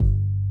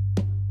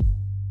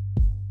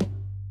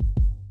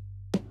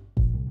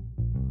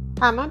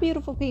Hi, my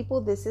beautiful people.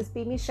 This is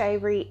Bimi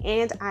Shavery,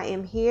 and I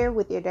am here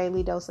with your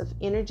daily dose of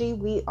energy.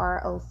 We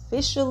are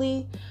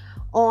officially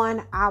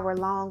on our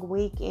long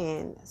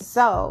weekend.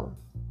 So,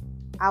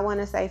 I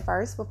want to say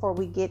first, before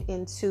we get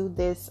into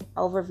this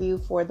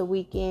overview for the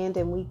weekend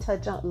and we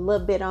touch a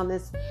little bit on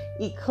this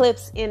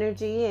eclipse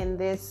energy and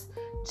this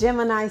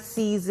Gemini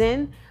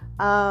season,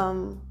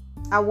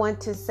 I want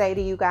to say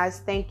to you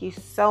guys, thank you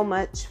so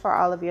much for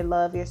all of your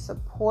love, your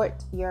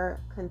support, your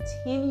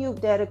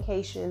continued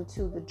dedication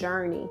to the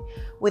journey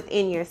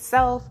within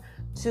yourself,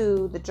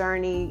 to the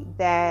journey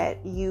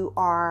that you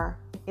are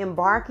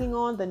embarking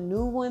on, the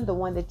new one, the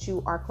one that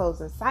you are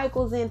closing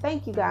cycles in.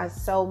 Thank you guys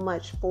so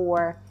much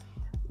for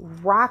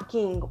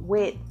rocking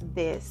with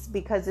this,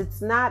 because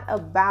it's not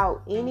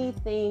about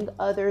anything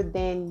other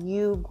than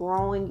you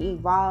growing,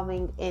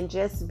 evolving, and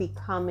just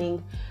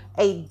becoming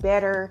a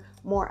better,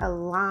 more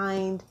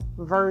aligned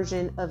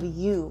version of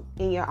you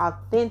in your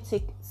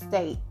authentic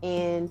state.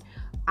 And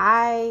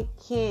I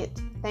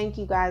can't thank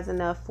you guys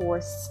enough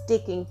for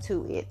sticking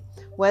to it,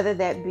 whether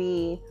that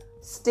be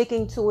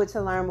sticking to it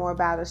to learn more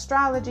about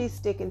astrology,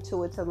 sticking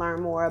to it to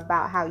learn more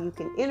about how you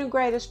can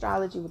integrate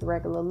astrology with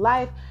regular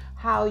life,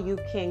 how you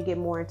can get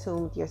more in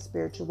tune with your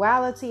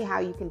spirituality, how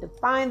you can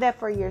define that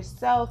for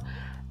yourself,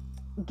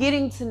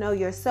 getting to know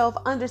yourself,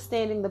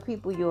 understanding the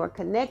people you are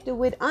connected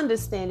with,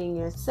 understanding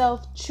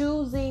yourself,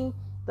 choosing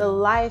the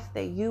life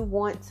that you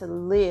want to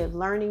live,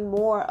 learning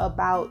more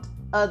about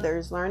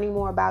others, learning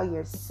more about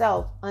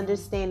yourself,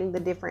 understanding the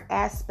different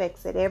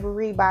aspects that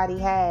everybody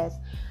has.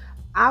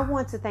 I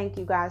want to thank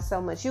you guys so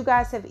much. You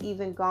guys have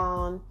even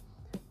gone,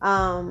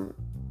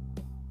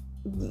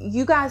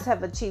 you guys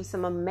have achieved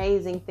some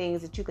amazing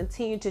things that you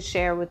continue to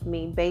share with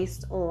me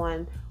based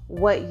on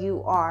what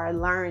you are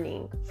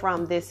learning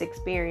from this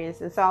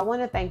experience. And so I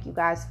want to thank you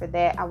guys for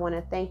that. I want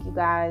to thank you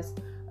guys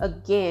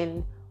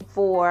again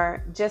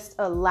for just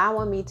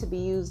allowing me to be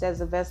used as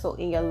a vessel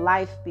in your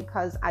life,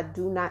 because I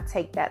do not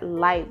take that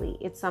lightly.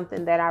 It's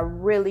something that I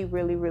really,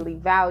 really, really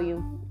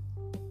value.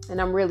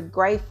 And I'm really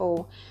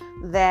grateful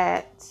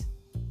that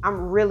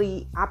I'm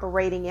really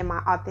operating in my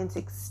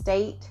authentic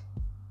state,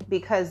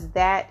 because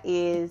that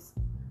is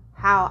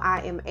how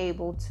I am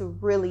able to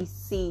really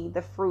see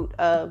the fruit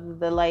of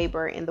the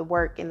labor and the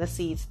work and the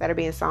seeds that are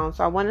being sown.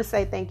 So I want to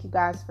say thank you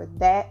guys for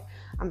that.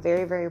 I'm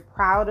very, very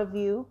proud of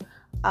you.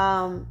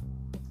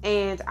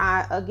 And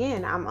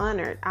I'm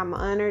honored. I'm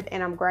honored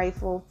and I'm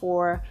grateful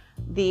for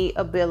the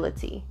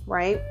ability,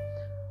 right?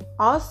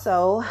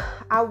 Also,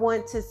 I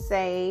want to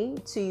say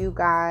to you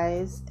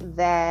guys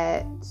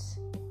that,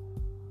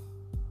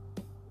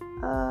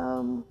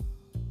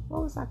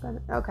 what was I gonna?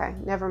 Okay,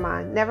 never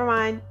mind.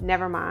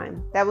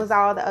 That was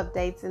all the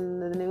updates in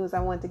the news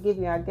I wanted to give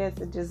you. I guess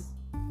it just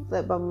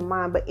slipped by my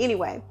mind. But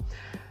anyway,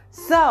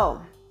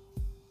 so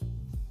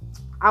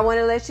I want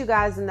to let you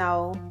guys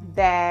know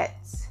that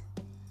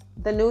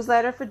the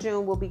newsletter for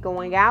June will be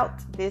going out.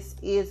 This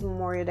is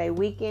Memorial Day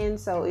weekend.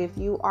 So if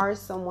you are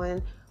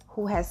someone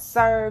who has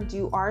served,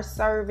 you are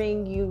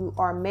serving, you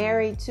are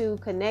married to,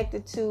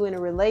 connected to, in a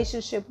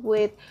relationship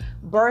with,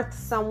 birthed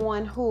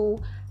someone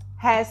who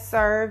has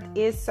served,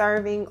 is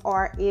serving,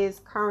 or is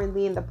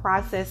currently in the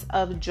process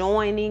of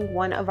joining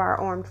one of our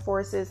armed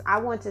forces, I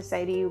want to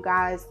say to you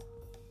guys,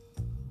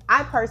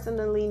 I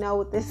personally know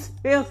what this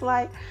feels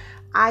like.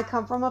 I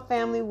come from a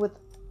family with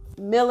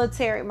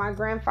military. My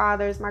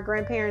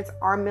grandparents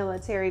are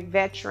military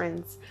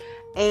veterans,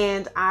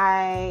 and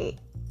I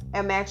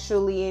am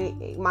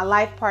actually, my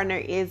life partner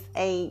is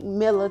a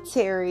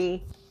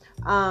military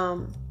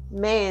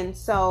man.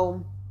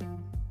 So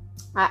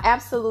I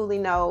absolutely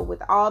know,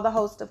 with all the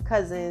host of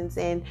cousins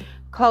and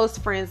close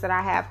friends that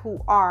I have who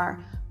are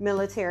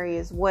military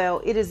as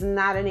well, it is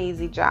not an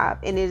easy job,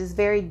 and it is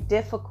very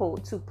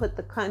difficult to put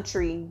the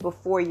country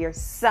before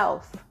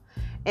yourself.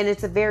 And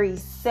it's a very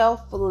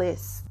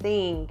selfless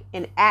thing,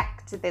 an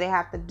act that they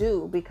have to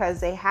do,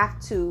 because they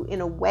have to, in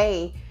a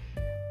way,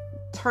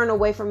 turn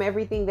away from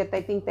everything that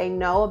they think they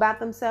know about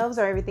themselves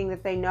or everything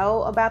that they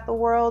know about the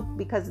world,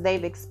 because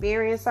they've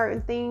experienced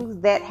certain things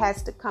that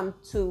has to come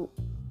to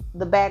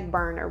the back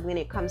burner when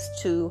it comes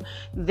to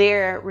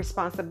their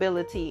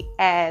responsibility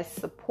as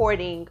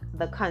supporting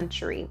the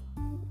country.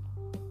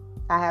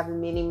 I have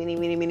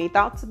many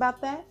thoughts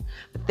about that,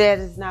 but that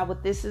is not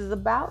what this is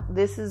about.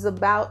 This is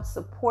about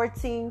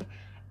supporting,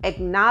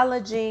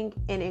 acknowledging,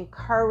 and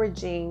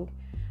encouraging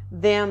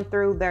them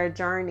through their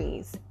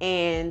journeys,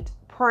 and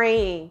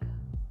praying,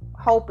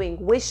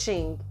 hoping,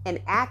 wishing, and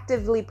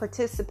actively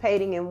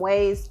participating in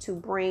ways to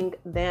bring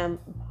them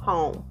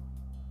home.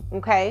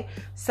 Okay,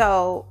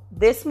 so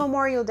this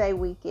Memorial Day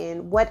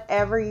weekend,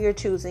 whatever you're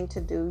choosing to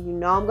do,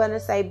 I'm going to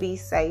say be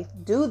safe,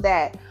 do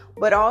that.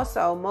 But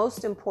also,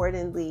 most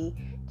importantly,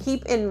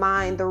 keep in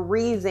mind the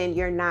reason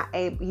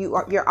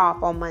you're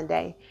off on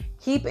Monday.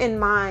 Keep in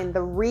mind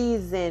the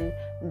reason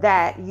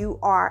that you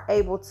are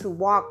able to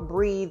walk,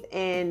 breathe,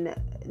 and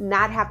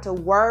not have to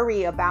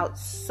worry about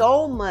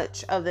so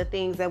much of the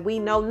things that we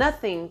know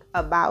nothing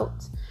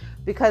about.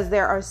 Because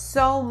there are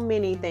so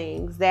many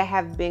things that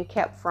have been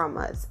kept from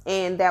us,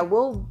 and that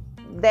will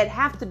that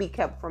have to be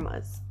kept from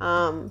us.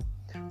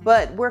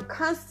 But we're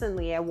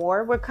constantly at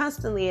war. We're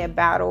constantly at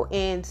battle,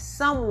 and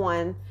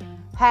someone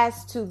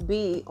has to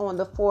be on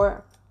the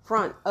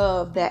forefront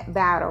of that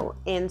battle.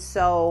 And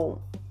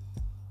so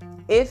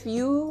if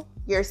you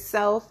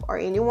yourself or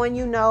anyone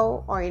you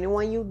know or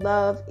anyone you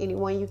love,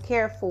 anyone you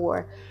care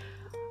for,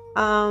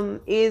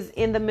 is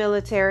in the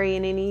military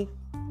in any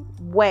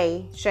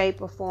way,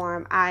 shape, or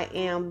form, I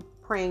am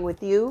praying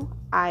with you.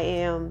 I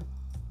am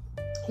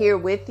here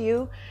with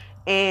you.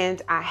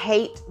 And I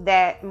hate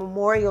that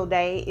Memorial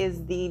Day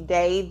is the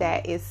day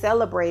that is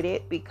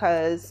celebrated,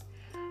 because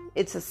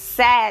it's a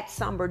sad,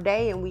 somber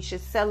day, and we should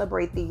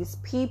celebrate these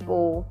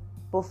people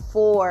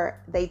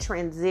before they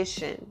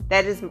transition.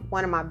 That is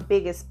one of my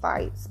biggest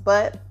fights.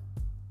 But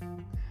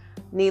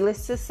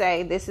needless to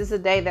say, this is a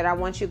day that I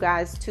want you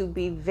guys to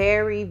be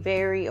very,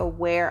 very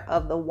aware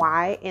of the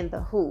why and the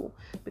who,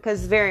 because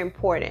it's very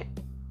important.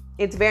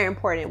 It's very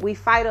important. We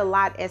fight a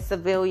lot as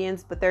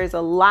civilians, but there's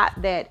a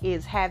lot that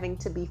is having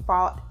to be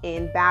fought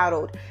and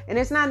battled. And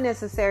it's not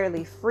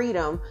necessarily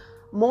freedom,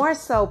 more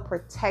so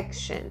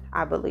protection,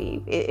 I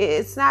believe.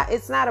 It's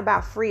not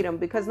about freedom,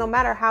 because no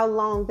matter how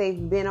long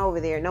they've been over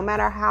there, no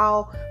matter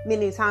how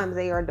many times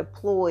they are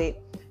deployed,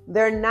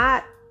 they're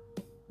not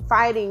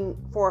fighting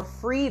for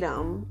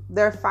freedom.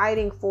 They're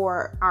fighting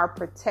for our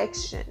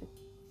protection,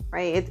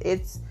 right?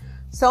 It's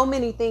so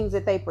many things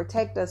that they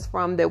protect us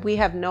from that we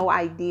have no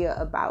idea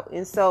about.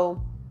 And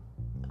so,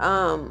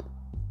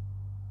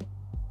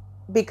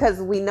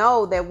 because we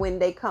know that when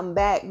they come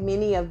back,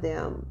 many of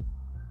them,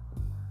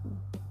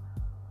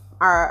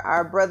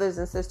 our brothers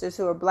and sisters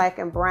who are black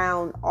and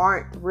brown,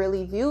 aren't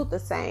really viewed the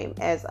same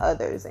as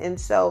others.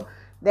 And so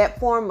that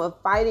form of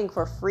fighting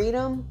for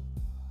freedom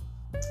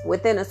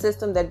within a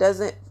system that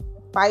doesn't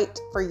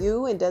fight for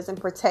you and doesn't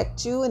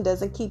protect you and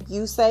doesn't keep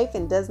you safe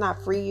and does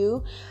not free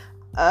you,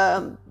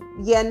 the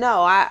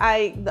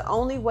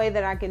only way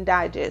that I can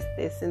digest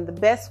this, and the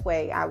best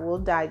way I will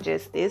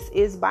digest this,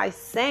 is by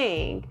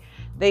saying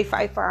they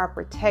fight for our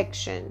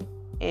protection.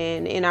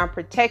 And in our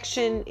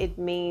protection, it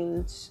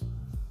means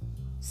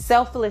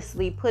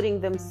selflessly putting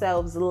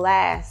themselves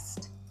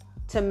last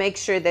to make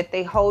sure that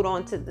they hold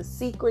on to the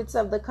secrets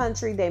of the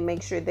country. They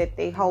make sure that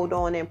they hold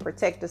on and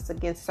protect us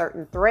against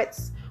certain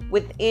threats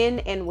within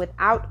and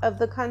without of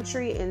the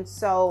country. And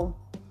so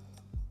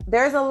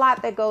there's a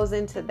lot that goes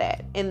into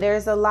that, and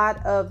there's a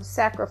lot of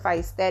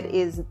sacrifice that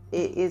is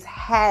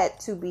had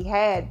to be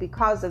had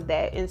because of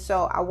that. And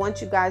so I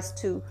want you guys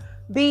to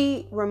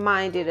be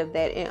reminded of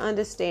that and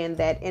understand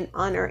that, and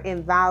honor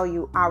and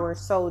value our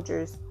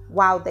soldiers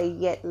while they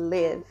yet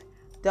live.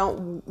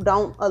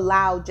 Don't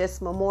allow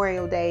just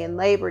Memorial Day and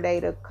Labor Day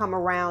to come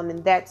around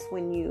and that's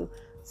when you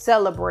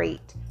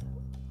celebrate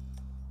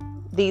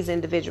these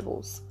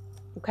individuals.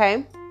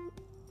 Okay?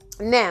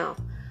 Now,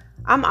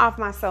 I'm off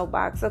my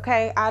soapbox,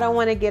 okay? I don't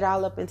want to get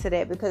all up into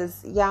that,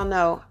 because y'all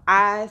know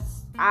I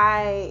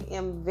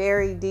am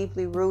very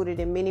deeply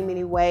rooted in many,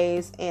 many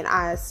ways, and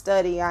I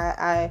study,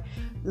 I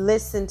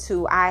listen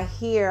to, I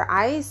hear,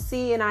 I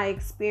see, and I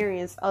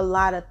experience a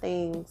lot of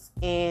things,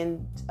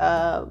 and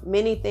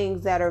many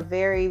things that are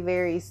very,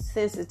 very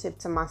sensitive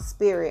to my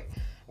spirit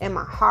and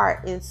my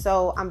heart. And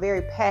so I'm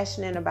very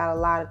passionate about a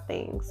lot of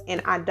things,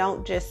 and I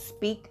don't just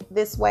speak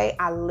this way,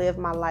 I live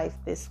my life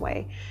this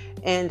way.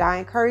 And I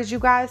encourage you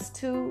guys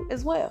to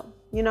as well,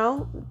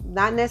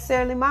 not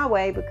necessarily my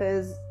way,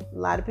 because a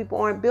lot of people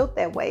aren't built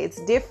that way.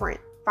 It's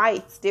different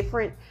fights,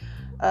 different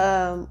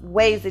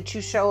ways that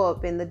you show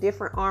up, in the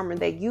different armor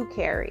that you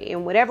carry,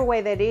 and whatever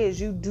way that is,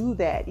 you do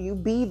that, you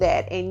be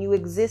that, and you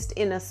exist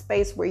in a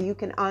space where you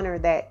can honor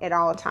that at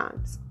all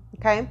times.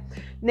 Okay,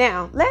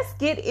 now let's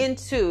get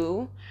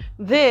into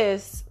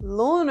this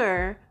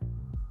lunar.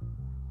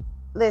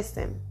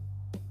 Listen,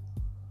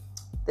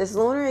 this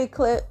lunar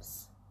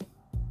eclipse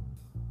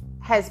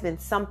has been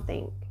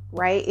something,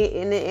 right?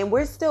 And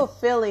we're still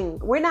feeling,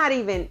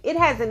 it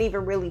hasn't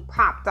even really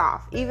popped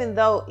off. Even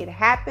though it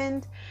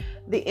happened,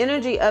 the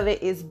energy of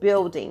it is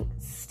building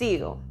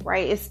still,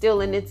 right? It's still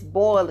in its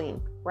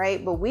boiling,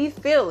 right? But we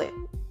feel it.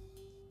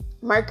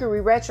 Mercury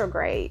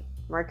retrograde.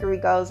 Mercury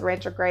goes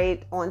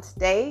retrograde on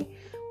today.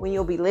 When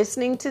you'll be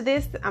listening to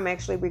this, I'm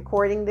actually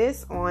recording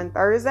this on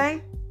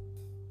Thursday,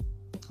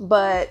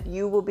 but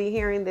you will be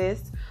hearing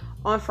this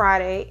on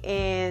Friday.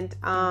 And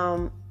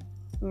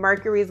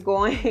Mercury is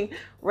going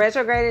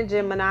retrograde in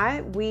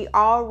Gemini. We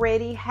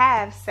already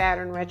have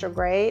Saturn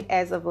retrograde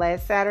as of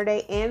last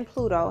Saturday, and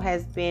Pluto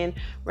has been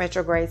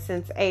retrograde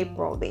since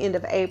April, the end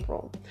of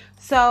April.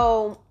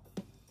 So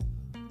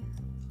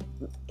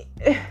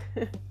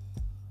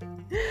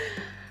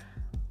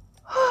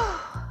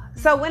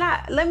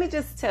let me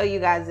just tell you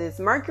guys this.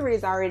 Mercury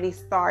is already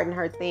starting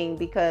her thing,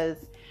 because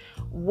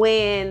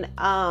when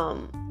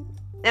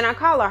and I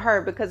call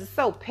her because it's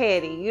so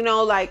petty,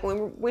 like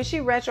when she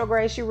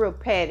retrogrades, she real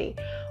petty.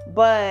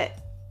 But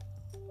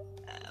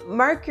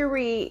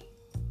Mercury,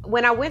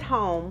 when I went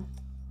home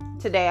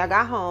today, I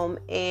got home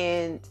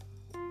and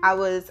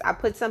I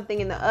put something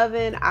in the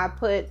oven. I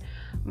put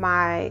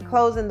my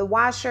clothes in the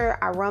washer.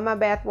 I run my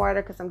bath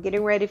water because I'm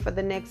getting ready for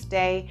the next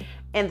day,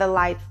 and the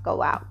lights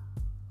go out.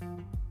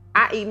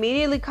 I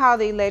immediately call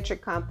the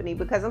electric company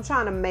because I'm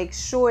trying to make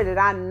sure that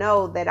I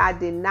know that I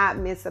did not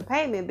miss a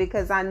payment,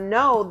 because I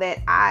know that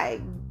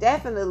I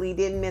definitely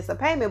didn't miss a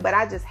payment, but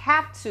I just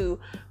have to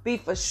be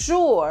for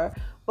sure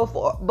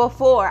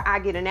before I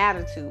get an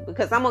attitude,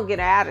 because I'm going to get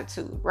an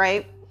attitude,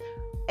 right?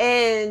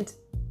 And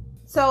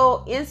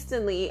so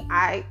instantly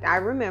I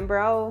remember,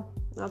 oh,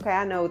 okay,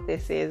 I know what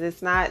this is.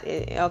 It's not,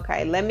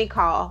 okay, let me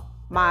call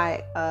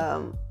my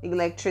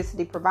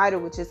electricity provider,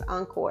 which is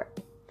Encore.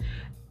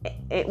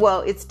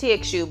 It's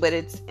TXU, but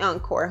it's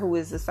Encore who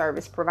is the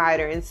service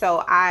provider. And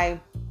so I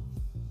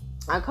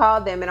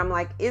called them and I'm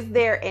like, is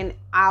there an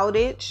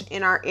outage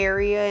in our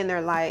area? And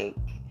they're like,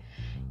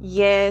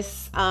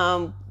 yes,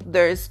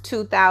 there's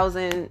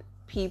 2,000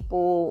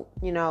 people,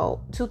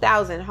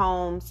 2,000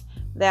 homes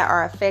that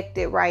are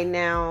affected right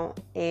now,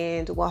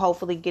 and we'll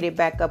hopefully get it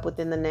back up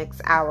within the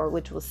next hour,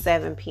 which was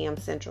 7 p.m.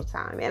 Central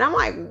Time. And I'm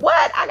like,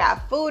 what? I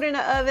got food in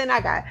the oven. I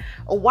got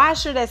a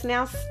washer that's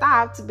now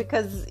stopped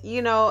because,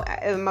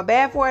 my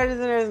bath water is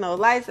in there. There's no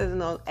lights. There's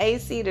no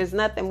AC. There's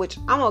nothing, which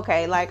I'm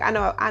okay. Like, I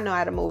know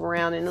how to move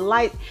around, and the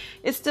light,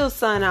 it's still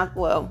sun out.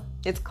 Well,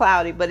 it's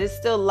cloudy, but it's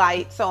still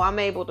light. So I'm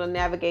able to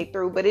navigate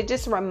through. But it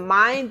just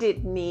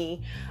reminded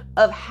me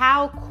of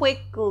how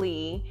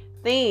quickly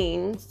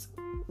things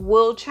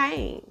will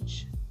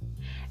change,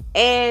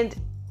 and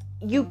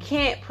you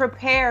can't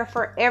prepare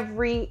for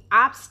every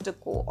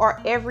obstacle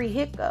or every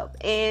hiccup,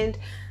 and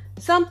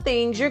some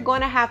things you're going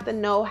to have to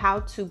know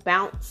how to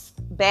bounce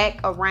back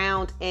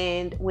around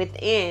and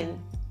within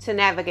to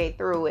navigate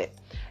through it.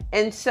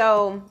 And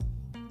so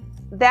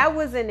that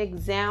was an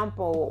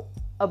example,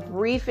 a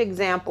brief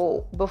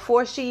example,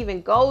 before she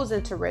even goes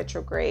into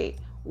retrograde,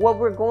 what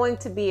we're going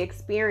to be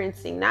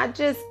experiencing, not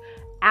just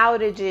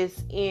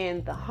outages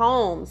in the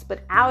homes,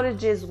 but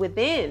outages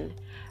within,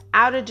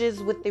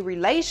 outages with the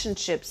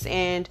relationships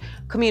and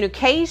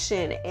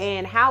communication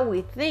and how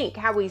we think,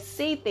 how we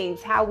see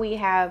things, how we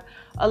have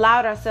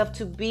allowed ourselves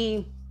to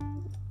be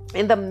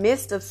in the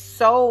midst of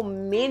so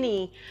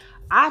many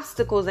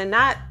obstacles and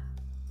not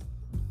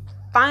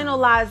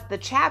finalize the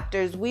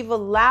chapters. We've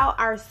allowed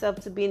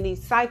ourselves to be in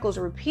these cycles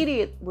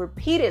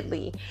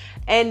repeatedly.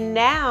 And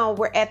now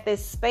we're at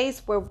this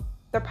space where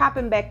they're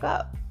popping back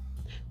up.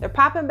 They're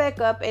popping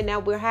back up, and now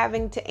we're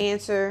having to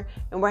answer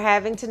and we're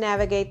having to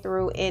navigate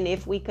through. And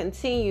if we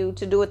continue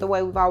to do it the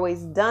way we've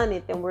always done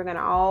it, then we're going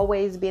to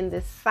always be in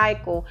this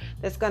cycle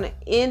that's going to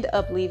end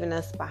up leaving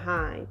us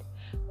behind.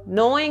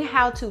 Knowing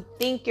how to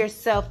think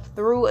yourself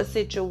through a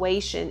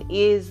situation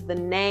is the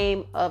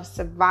name of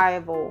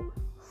survival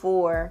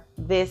for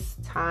this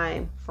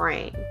time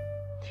frame.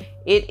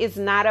 It is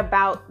not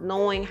about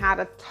knowing how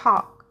to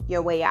talk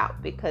your way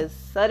out, because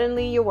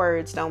suddenly your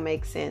words don't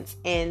make sense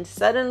and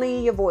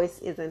suddenly your voice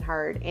isn't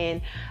heard.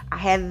 And I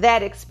had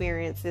that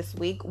experience this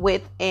week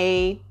with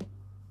a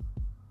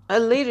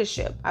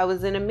leadership. I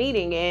was in a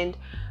meeting, and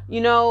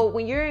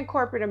when you're in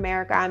corporate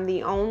America, I'm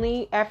the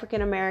only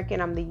African American.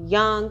 I'm the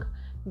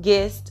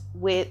youngest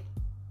with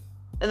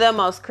the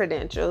most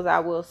credentials, I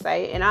will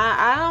say. And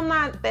I'm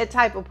not that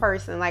type of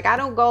person. Like, I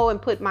don't go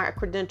and put my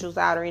credentials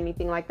out or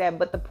anything like that.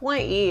 But the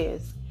point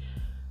is,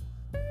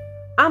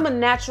 I'm a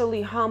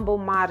naturally humble,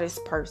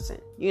 modest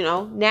person,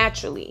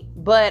 naturally.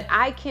 But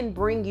I can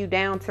bring you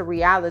down to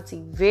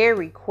reality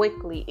very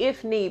quickly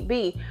if need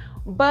be.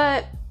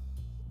 But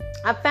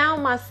I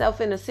found myself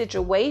in a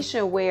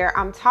situation where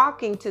I'm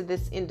talking to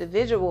this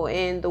individual,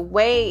 and the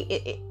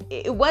way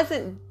it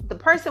wasn't, the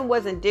person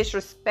wasn't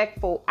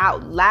disrespectful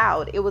out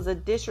loud. It was a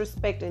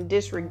disrespect and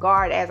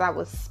disregard as I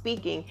was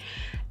speaking.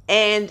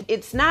 And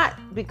it's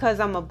not because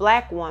I'm a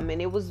black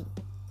woman. It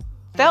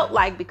felt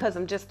like because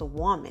I'm just a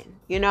woman,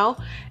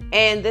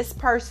 and this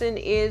person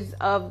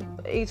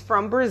he's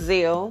from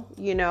Brazil,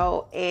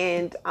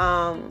 and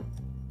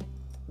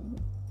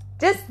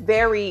just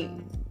very,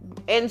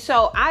 and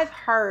so I've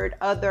heard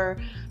other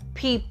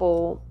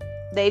people,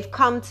 they've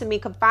come to me,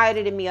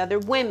 confided in me, other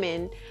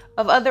women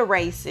of other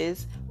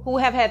races who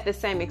have had the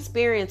same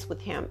experience with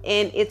him,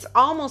 and it's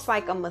almost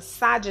like a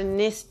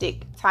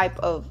misogynistic type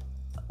of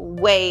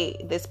way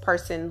this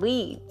person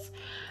leads.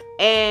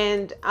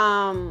 And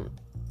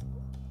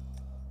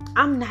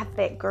I'm not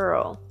that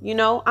girl,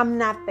 I'm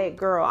not that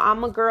girl.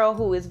 I'm a girl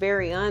who is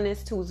very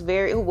honest, who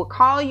will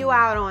call you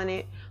out on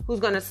it,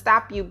 who's going to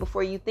stop you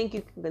before you think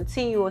you can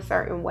continue a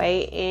certain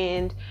way.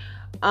 And,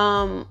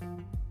 I'm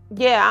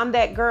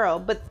that girl.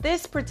 But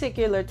this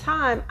particular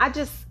time, I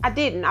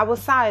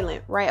was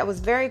silent, right? I was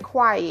very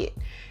quiet.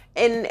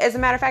 And as a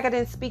matter of fact, I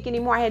didn't speak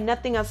anymore. I had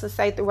nothing else to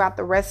say throughout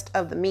the rest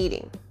of the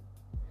meeting.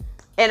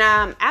 And,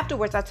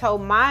 afterwards I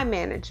told my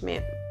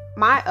management,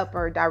 my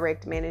upper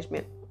direct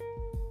management,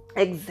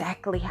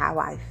 exactly how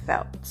I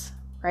felt,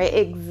 right?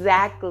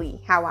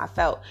 Exactly how I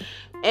felt.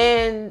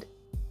 And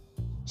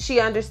she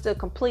understood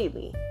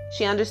completely.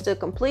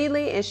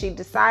 And she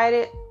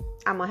decided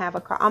I'm going to have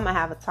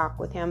a talk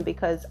with him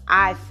because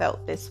I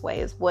felt this way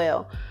as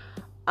well.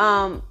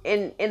 And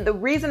the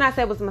reason I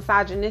said it was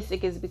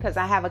misogynistic is because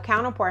I have a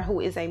counterpart who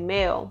is a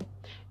male,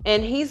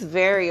 and he's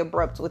very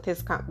abrupt with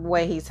his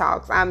way he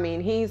talks. I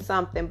mean, he's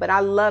something, but I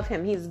love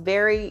him.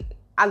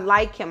 I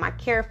like him. I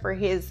care for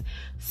his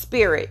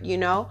spirit, you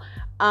know?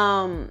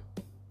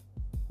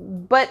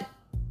 But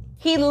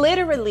he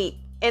literally,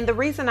 and the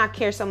reason I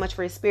care so much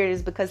for his spirit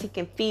is because he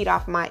can feed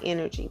off my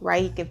energy,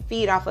 right? He can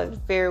feed off of it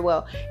very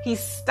well. He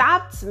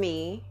stopped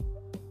me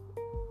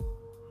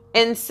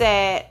and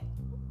said,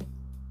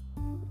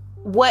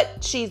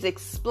 what she's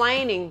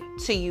explaining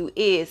to you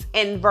is,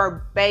 and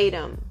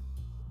verbatim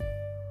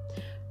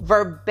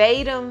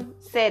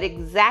said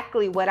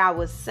exactly what I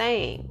was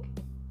saying.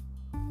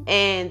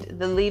 And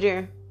the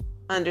leader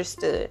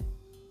understood,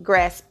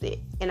 grasped it.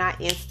 And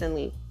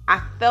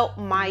I felt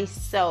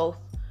myself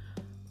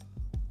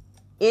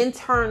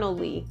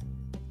internally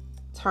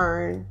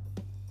turn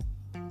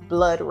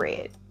blood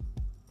red.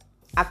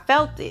 I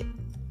felt it.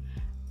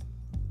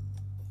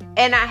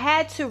 And I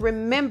had to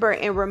remember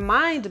and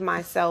remind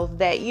myself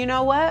that, you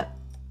know what?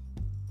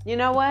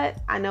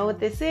 I know what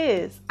this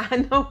is.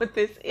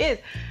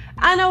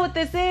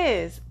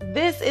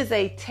 This is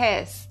a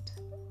test,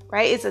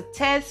 right? It's a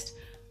test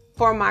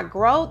for my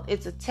growth.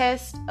 It's a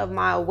test of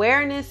my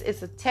awareness.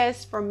 It's a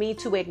test for me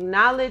to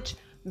acknowledge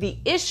the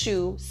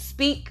issue,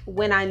 speak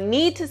when I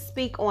need to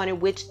speak on it,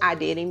 which I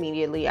did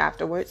immediately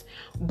afterwards.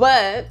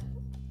 But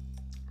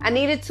I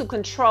needed to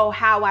control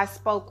how I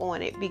spoke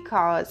on it,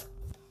 because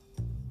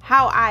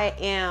how I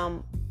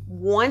am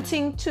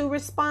wanting to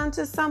respond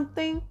to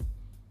something,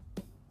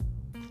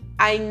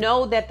 I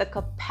know that the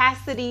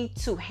capacity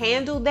to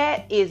handle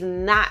that is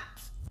not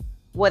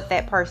what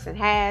that person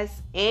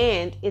has,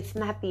 and it's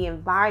not the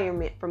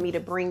environment for me to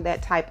bring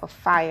that type of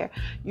fire.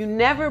 You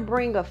never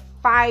bring a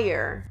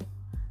fire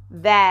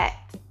that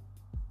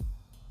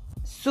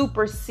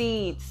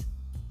supersedes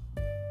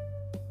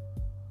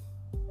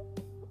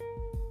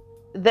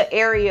the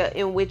area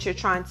in which you're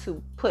trying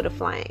to put a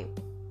flame.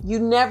 You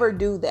never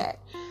do that.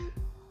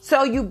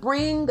 So you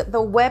bring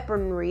the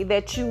weaponry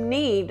that you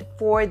need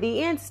for the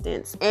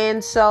instance.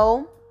 And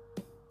so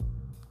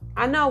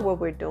I know what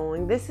we're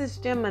doing. This is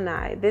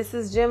Gemini.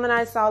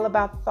 It's all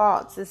about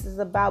thoughts. This is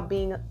about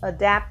being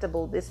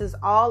adaptable. This is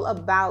all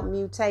about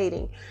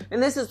mutating.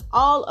 And this is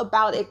all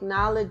about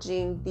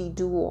acknowledging the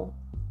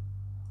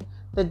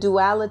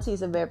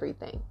dualities of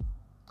everything.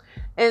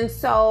 And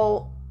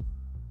so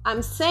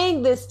I'm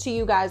saying this to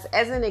you guys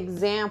as an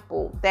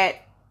example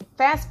that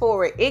fast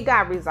forward, it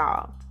got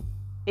resolved.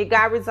 It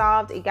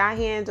got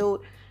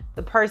handled.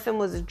 The person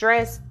was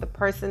addressed. The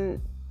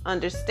person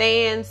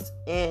understands,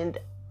 and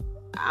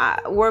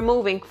we're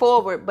moving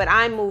forward, but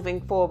I'm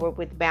moving forward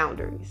with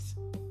boundaries,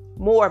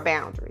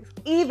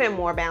 even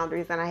more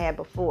boundaries than I had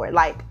before.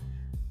 Like,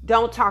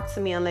 don't talk to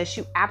me unless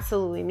you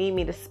absolutely need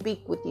me to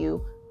speak with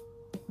you.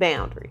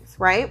 Boundaries,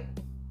 right?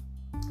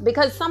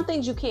 Because some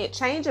things you can't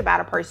change about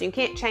a person. You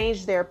can't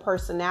change their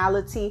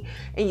personality,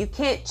 and you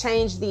can't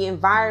change the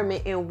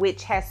environment in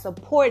which has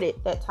supported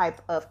that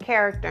type of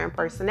character and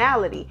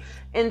personality.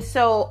 And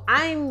so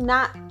I'm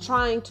not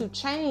trying to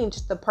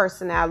change the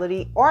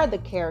personality or the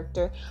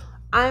character.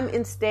 I'm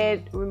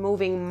instead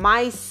removing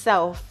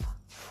myself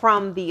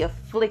from the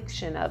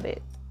affliction of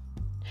it.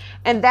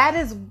 And that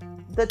is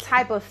the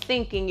type of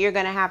thinking you're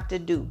going to have to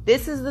do.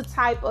 This is the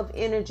type of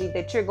energy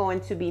that you're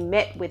going to be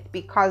met with,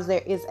 because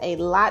there is a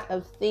lot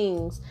of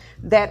things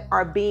that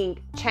are being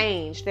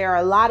changed. There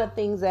are a lot of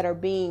things that are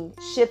being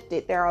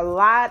shifted. There are a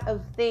lot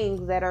of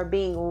things that are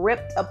being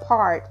ripped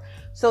apart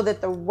so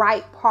that the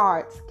right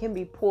parts can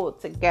be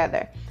pulled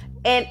together.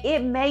 And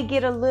it may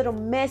get a little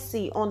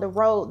messy on the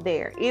road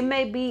there. It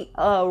may be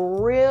a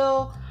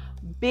real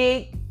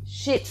big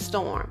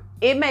shitstorm.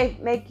 It may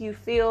make you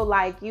feel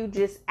like you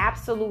just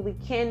absolutely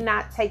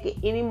cannot take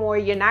it anymore.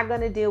 You're not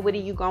going to deal with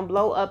it. You're going to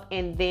blow up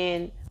and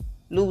then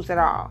lose it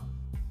all.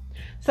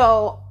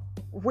 So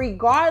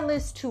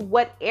regardless to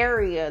what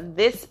area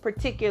this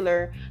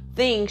particular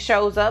thing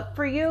shows up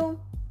for you,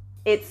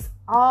 it's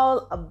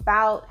all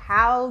about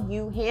how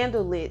you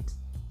handle it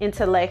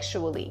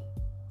intellectually.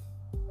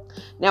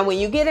 Now, when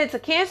you get into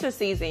Cancer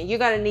season, you're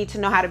going to need to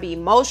know how to be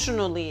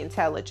emotionally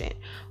intelligent.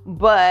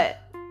 But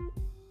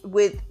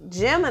with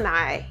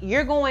Gemini,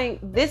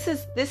 this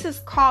is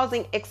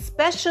causing,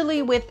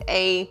 especially with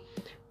a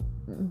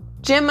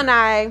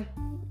Gemini,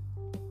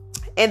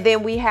 and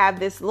then we have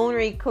this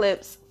lunar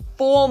eclipse,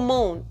 full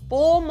moon.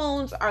 Full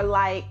moons are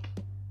like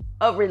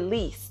a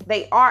release.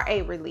 They are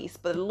a release,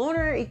 but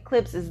lunar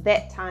eclipse is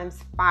that times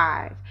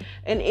 5.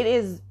 And it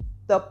is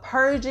the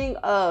purging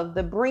of,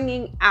 the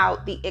bringing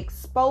out, the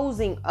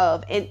exposing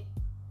of. And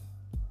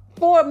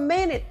for a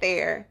minute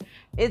there,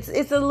 it's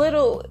a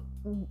little,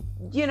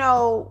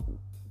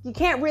 you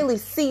can't really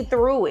see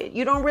through it.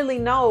 You don't really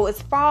know.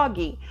 It's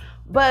foggy,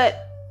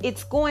 but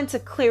it's going to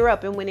clear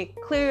up. And when it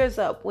clears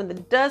up, when the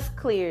dust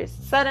clears,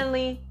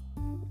 suddenly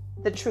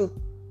the truth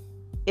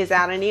is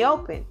out in the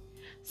open.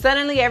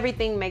 Suddenly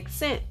everything makes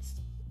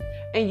sense.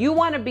 And you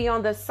want to be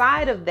on the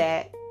side of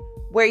that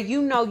where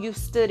you know you've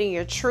stood in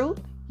your truth.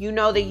 You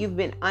know that you've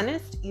been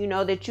honest. You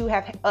know that you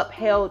have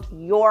upheld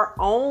your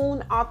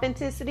own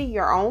authenticity,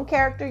 your own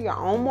character, your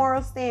own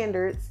moral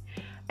standards,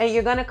 and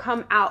you're going to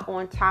come out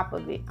on top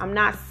of it. I'm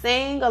not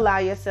saying allow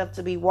yourself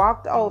to be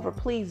walked over.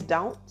 Please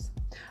don't.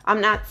 I'm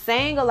not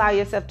saying allow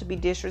yourself to be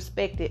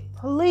disrespected.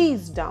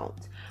 Please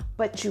don't.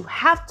 But you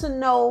have to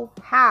know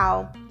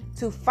how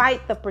to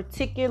fight the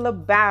particular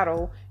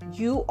battle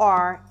you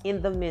are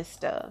in the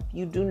midst of.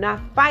 You do not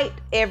fight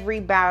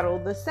every battle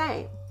the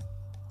same.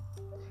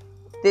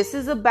 This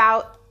is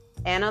about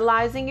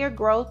analyzing your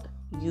growth,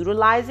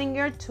 utilizing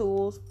your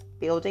tools,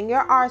 building your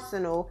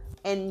arsenal,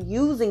 and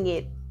using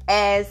it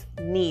as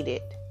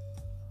needed.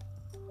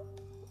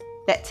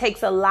 That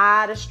takes a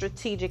lot of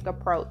strategic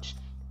approach.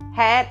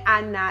 Had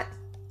I not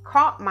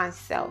caught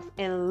myself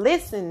and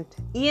listened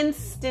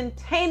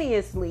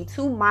instantaneously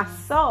to my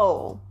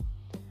soul,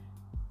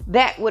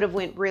 that would have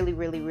went really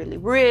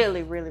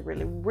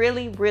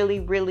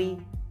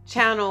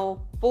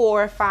channel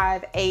 4,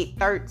 5, 8,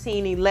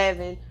 13,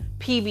 11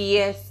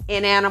 PBS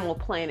and Animal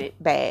Planet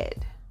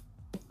bad.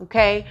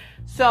 Okay?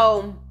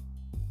 So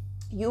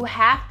you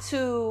have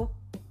to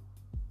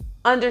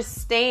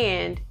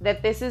understand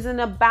that this isn't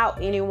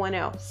about anyone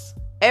else.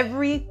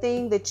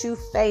 Everything that you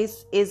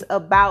face is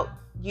about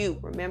you.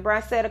 Remember,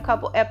 I said a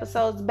couple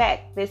episodes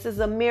back, this is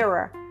a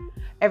mirror.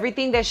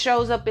 Everything that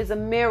shows up is a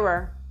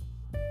mirror.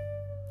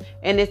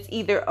 And it's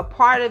either a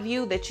part of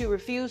you that you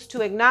refuse to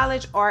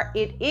acknowledge, or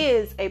it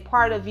is a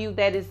part of you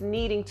that is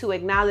needing to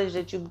acknowledge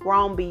that you've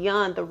grown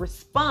beyond the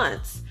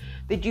response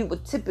that you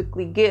would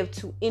typically give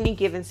to any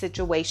given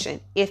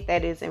situation. If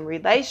that is in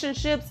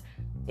relationships,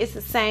 it's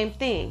the same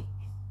thing.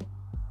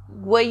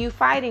 What are you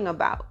fighting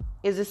about?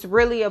 Is this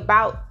really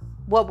about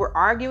what we're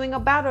arguing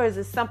about, or is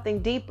it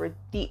something deeper?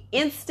 The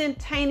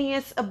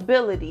instantaneous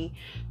ability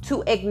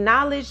to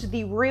acknowledge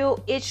the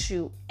real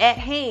issue at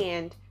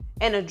hand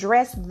and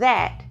address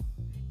that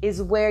is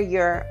where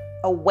your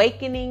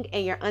awakening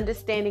and your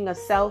understanding of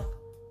self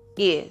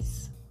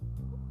is.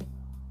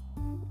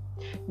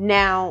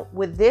 Now,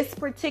 with this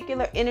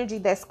particular energy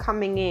that's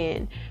coming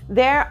in,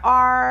 there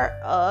are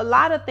a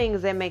lot of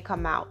things that may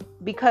come out,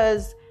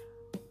 because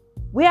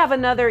we have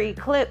another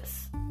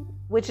eclipse,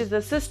 which is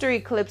a sister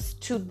eclipse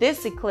to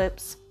this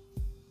eclipse,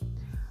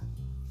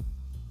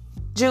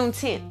 June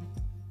 10th.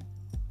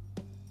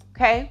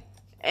 Okay?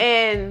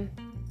 And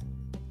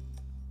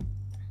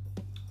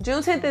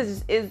June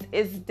 10th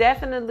is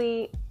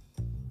definitely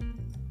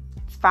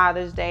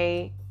Father's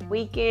Day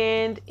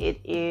weekend. It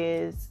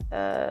is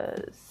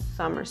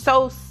summer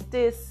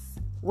solstice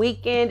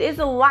weekend. It's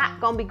a lot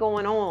gonna be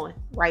going on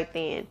right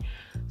then.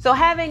 So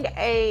having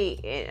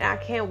I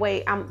can't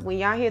wait. When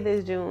y'all hear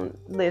this June,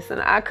 listen,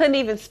 I couldn't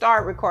even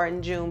start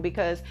recording June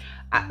because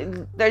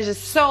there's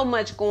just so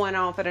much going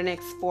on for the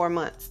next 4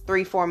 months,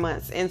 3-4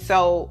 months. And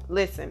so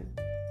listen,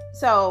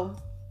 so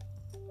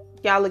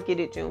y'all look at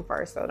it June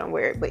 1st, so don't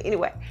worry. But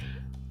anyway,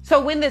 so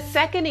when the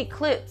second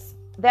eclipse,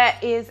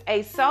 that is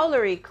a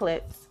solar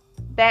eclipse,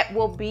 that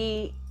will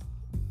be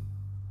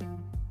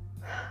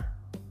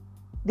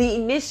the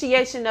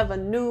initiation of a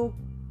new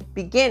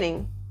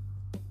beginning,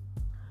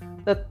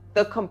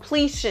 the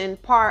completion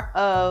part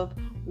of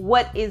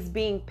what is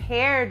being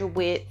paired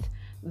with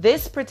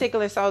this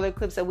particular solar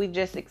eclipse that we've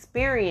just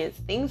experienced,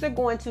 things are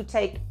going to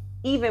take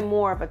even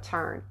more of a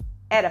turn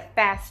at a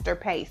faster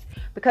pace,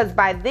 because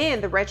by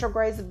then the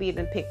retrogrades will be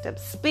even picked up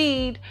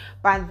speed.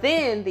 By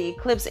then the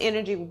eclipse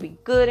energy will be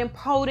good and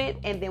potent,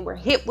 and then we're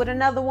hit with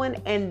another one,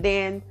 and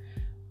then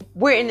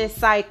we're in this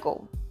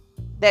cycle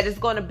that is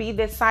going to be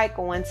this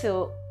cycle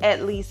until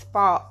at least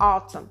fall,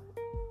 autumn,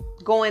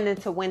 going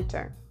into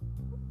winter.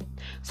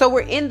 So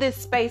we're in this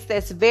space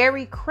that's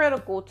very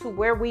critical to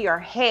where we are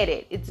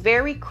headed. It's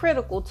very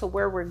critical to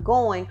where we're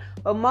going,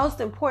 but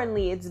most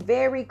importantly, it's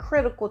very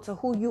critical to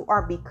who you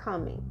are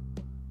becoming.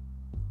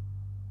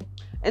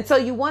 And so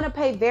you want to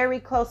pay very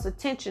close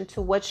attention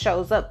to what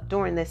shows up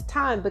during this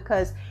time,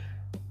 because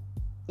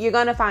you're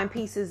going to find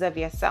pieces of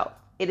yourself.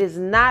 It is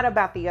not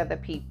about the other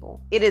people.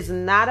 It is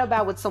not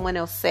about what someone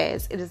else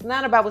says. It is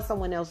not about what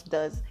someone else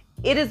does.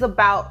 It is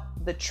about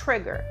the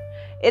trigger.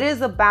 It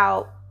is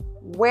about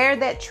where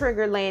that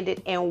trigger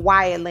landed and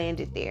why it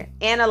landed there.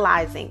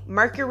 Analyzing.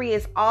 Mercury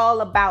is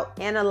all about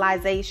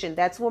analyzation.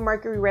 That's what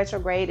Mercury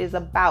retrograde is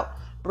about.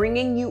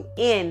 Bringing you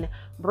in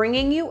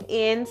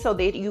so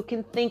that you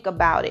can think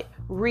about it,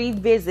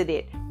 revisit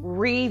it,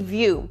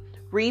 review,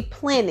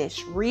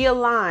 replenish,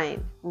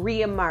 realign,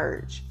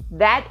 reemerge.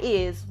 That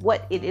is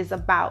what it is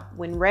about.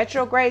 When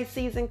retrograde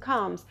season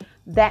comes,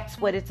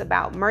 that's what it's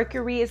about.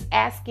 Mercury is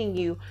asking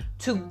you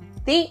to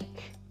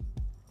think,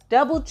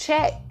 double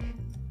check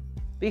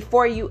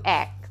before you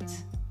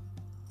act,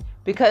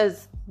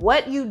 because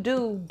what you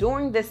do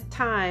during this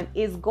time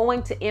is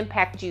going to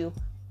impact you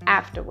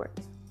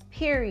afterwards,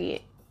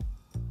 period.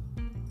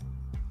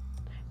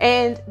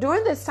 And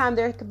during this time,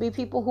 there could be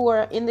people who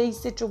are in these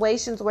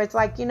situations where it's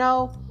like,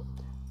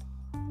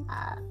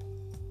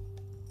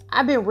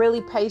 I've been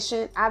really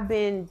patient. I've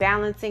been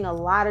balancing a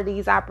lot of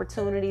these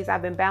opportunities.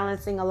 I've been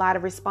balancing a lot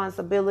of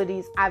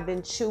responsibilities. I've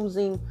been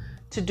choosing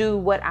to do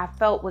what I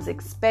felt was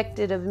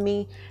expected of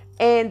me.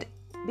 And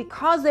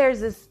because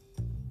there's this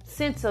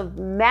sense of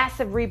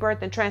massive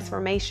rebirth and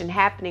transformation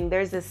happening,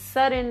 there's this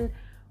sudden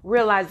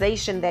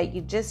realization that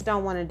you just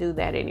don't want to do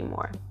that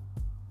anymore.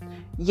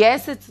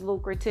 Yes, it's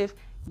lucrative.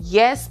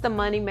 Yes, the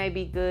money may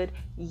be good.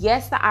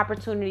 Yes, the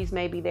opportunities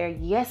may be there.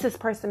 Yes, this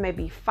person may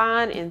be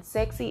fine and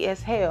sexy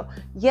as hell.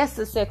 Yes,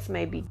 the sex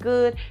may be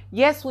good.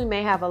 Yes, we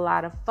may have a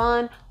lot of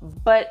fun,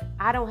 but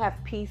I don't have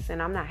peace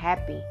and I'm not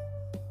happy.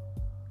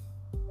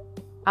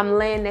 I'm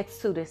laying next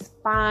to this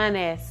fine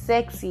ass,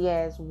 sexy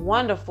ass,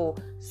 wonderful,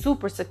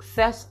 super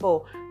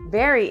successful,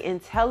 very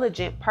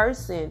intelligent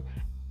person,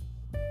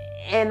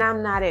 and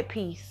I'm not at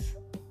peace.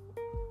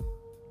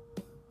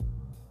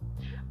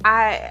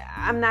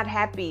 I'm not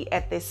happy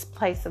at this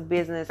place of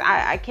business.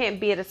 I can't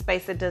be at a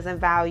space that doesn't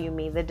value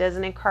me, that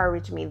doesn't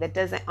encourage me, that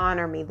doesn't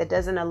honor me, that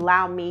doesn't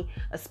allow me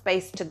a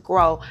space to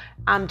grow.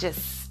 I'm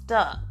just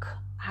stuck.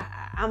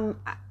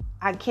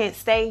 I can't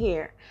stay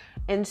here.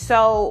 And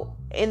so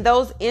in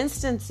those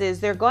instances,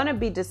 there are going to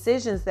be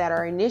decisions that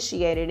are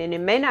initiated, and it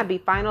may not be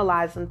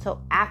finalized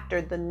until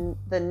after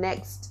the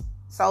next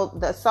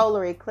the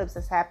solar eclipse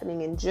is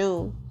happening in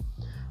June.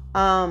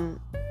 June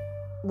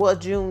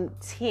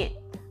 10th,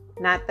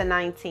 not the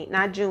 19th,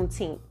 not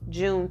Juneteenth,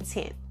 June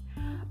 10th.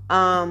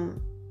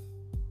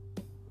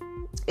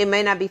 It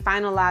may not be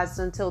finalized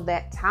until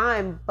that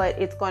time, but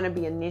it's going to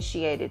be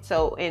initiated.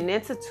 So, and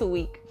it's a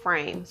 2-week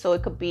frame. So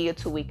it could be a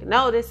 2-week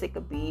notice. It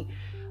could be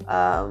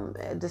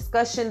a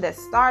discussion that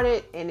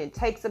started and it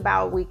takes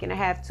about a week and a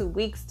half, 2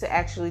 weeks to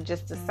actually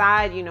just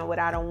decide, you know what,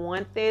 I don't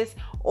want this.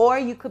 Or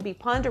you could be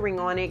pondering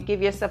on it,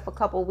 give yourself a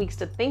couple of weeks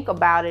to think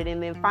about it,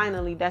 and then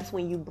finally that's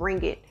when you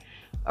bring it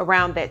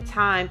around that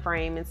time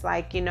frame. It's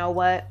like, you know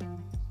what,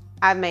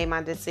 I've made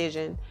my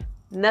decision.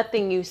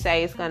 Nothing you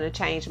say is going to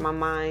change my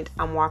mind.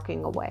 I'm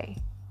walking away.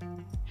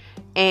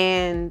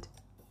 And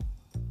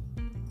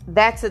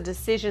that's a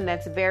decision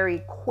that's very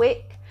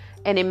quick,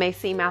 and it may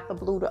seem out the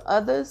blue to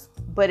others,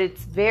 but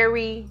it's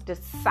very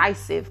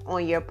decisive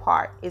on your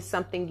part. It's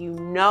something you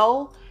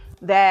know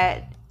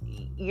that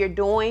you're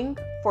doing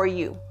for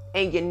you,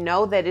 and you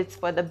know that it's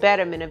for the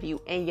betterment of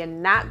you, and you're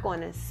not going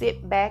to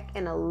sit back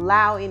and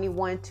allow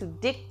anyone to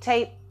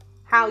dictate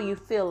how you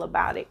feel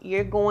about it.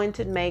 You're going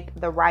to make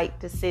the right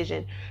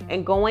decision.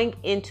 And going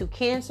into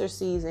Cancer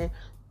season,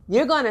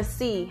 you're going to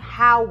see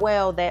how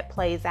well that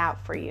plays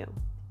out for you,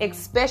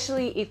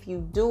 especially if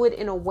you do it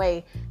in a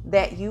way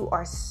that you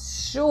are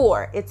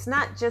sure. It's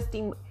not just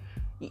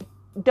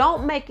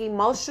don't make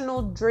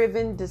emotional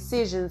driven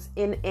decisions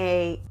in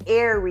a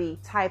airy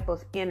type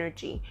of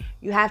energy.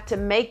 You have to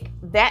make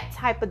that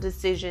type of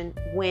decision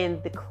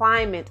when the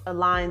climate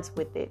aligns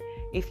with it,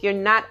 if you're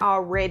not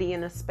already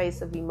in a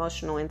space of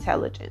emotional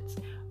intelligence.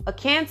 A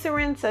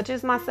Cancerian such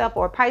as myself,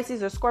 or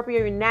Pisces or Scorpio,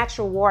 you're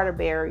natural water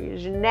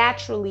barriers. You're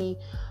naturally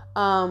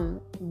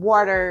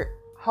water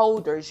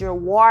holders. You're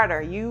water.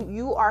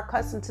 You are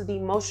accustomed to the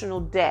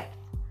emotional depth.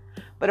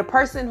 But a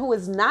person who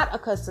is not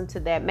accustomed to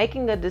that,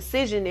 making a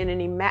decision in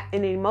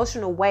an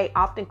emotional way,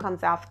 often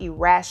comes off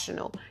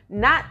irrational,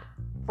 not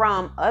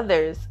from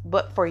others,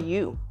 but for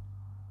you.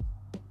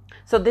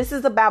 So this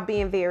is about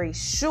being very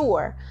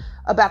sure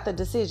about the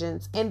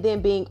decisions, and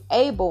then being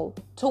able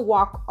to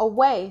walk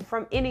away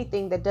from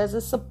anything that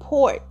doesn't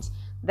support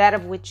that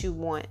of which you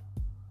want,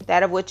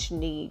 that of which you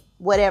need,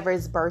 whatever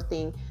is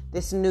birthing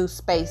this new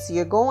space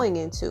you're going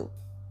into.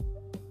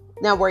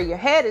 Now, where you're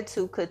headed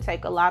to could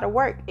take a lot of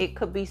work. It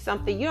could be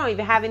something you don't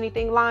even have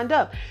anything lined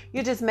up.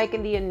 You're just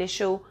making the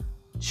initial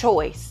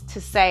choice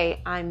to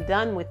say, I'm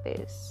done with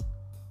this.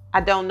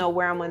 I don't know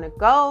where I'm going to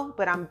go,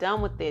 but I'm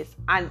done with this.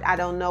 I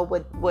don't know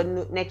what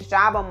next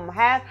job I'm going to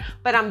have,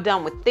 but I'm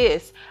done with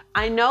this.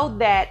 I know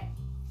that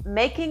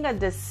making a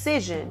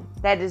decision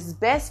that is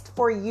best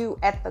for you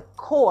at the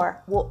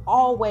core will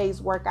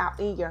always work out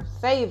in your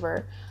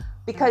favor,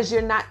 because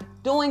you're not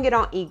doing it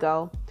on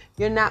ego.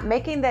 You're not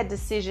making that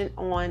decision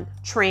on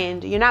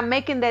trend. You're not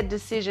making that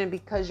decision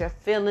because your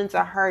feelings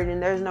are hurt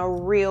and there's no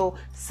real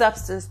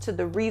substance to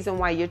the reason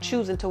why you're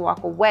choosing to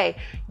walk away.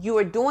 You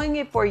are doing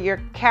it for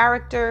your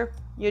character.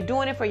 You're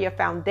doing it for your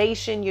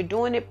foundation. You're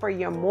doing it for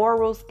your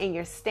morals, and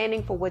you're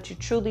standing for what you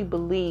truly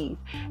believe.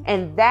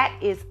 And that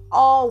is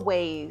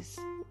always,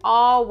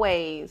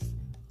 always,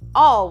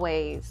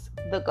 always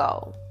the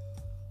goal.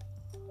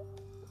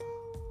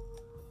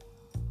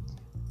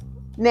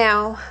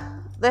 Now,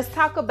 let's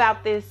talk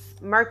about this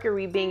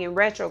Mercury being in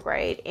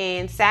retrograde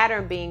and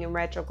Saturn being in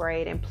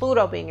retrograde and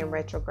Pluto being in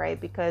retrograde,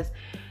 because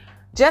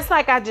just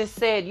like I just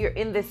said, you're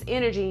in this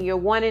energy, you're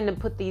wanting to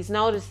put these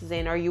notices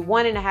in, or you're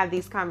wanting to have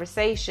these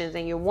conversations,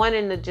 and you're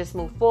wanting to just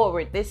move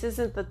forward. This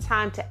isn't the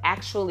time to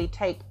actually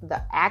take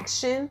the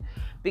action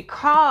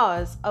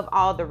because of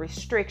all the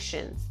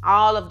restrictions,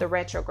 all of the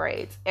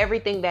retrogrades,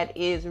 everything that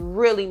is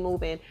really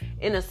moving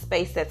in a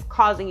space that's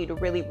causing you to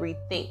really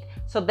rethink.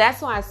 So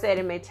that's why I said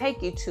it may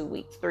take you 2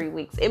 weeks, 3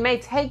 weeks. It may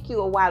take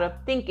you a while to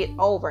think it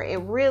over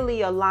and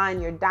really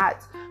align your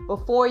dots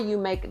before you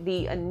make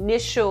the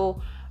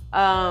initial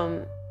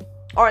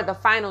or the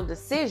final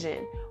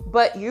decision.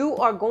 But you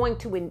are going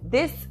to,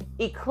 this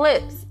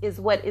Eclipse is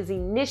what is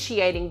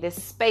initiating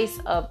this space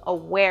of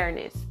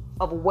awareness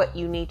of what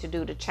you need to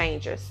do to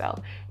change yourself.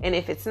 And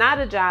if it's not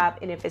a job,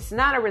 and if it's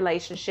not a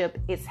relationship,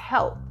 it's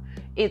health.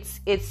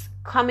 It's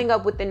coming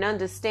up with an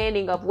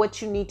understanding of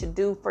what you need to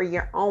do for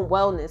your own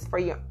wellness, for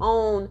your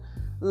own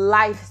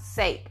life's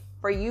sake,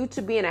 for you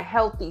to be in a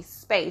healthy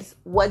space.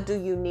 What do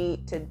you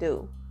need to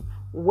do?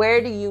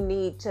 Where do you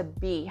need to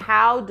be?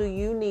 How do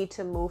you need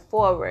to move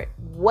forward?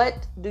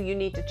 What do you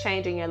need to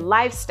change in your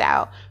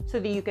lifestyle so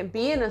that you can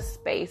be in a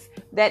space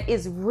that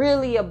is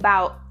really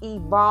about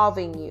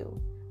evolving you,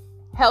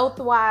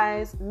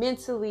 health-wise,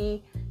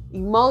 mentally,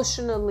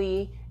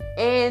 emotionally,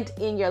 and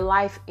in your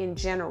life in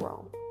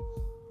general?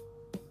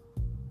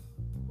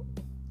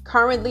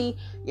 Currently,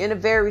 you're in a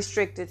very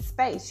restricted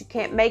space. You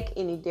can't make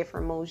any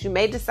different moves. You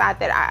may decide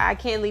that I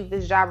can't leave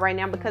this job right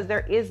now because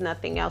there is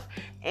nothing else.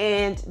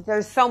 And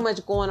there's so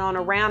much going on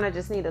around. I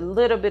just need a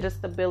little bit of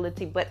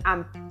stability, but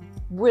I'm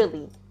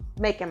really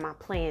making my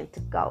plan to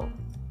go.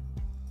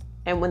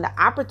 And when the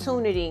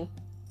opportunity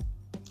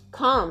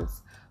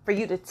comes for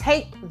you to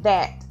take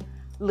that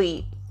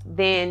leap,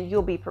 then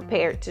you'll be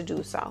prepared to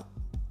do so.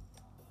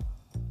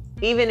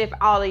 Even if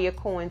all of your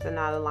coins are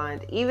not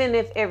aligned, even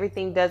if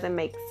everything doesn't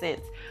make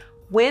sense,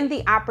 when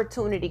the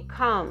opportunity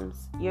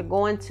comes, you're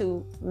going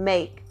to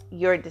make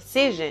your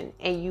decision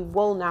and you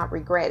will not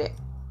regret it.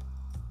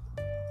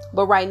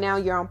 But right now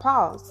you're on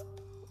pause.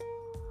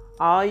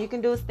 All you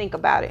can do is think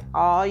about it.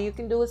 All you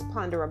can do is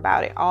ponder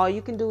about it. All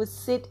you can do is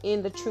sit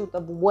in the truth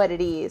of what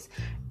it is.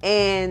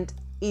 And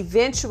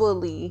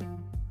eventually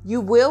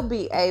you will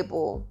be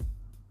able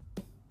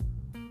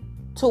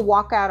to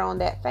walk out on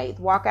that faith,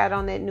 walk out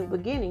on that new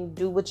beginning,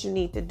 do what you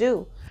need to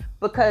do,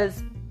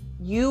 because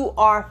you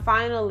are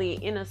finally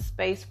in a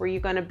space where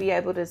you're going to be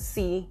able to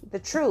see the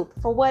truth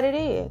for what it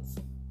is.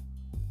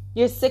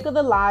 You're sick of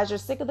the lies. You're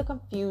sick of the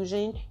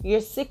confusion. You're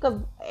sick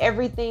of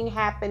everything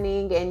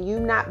happening and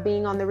you not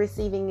being on the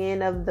receiving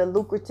end of the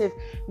lucrative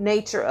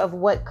nature of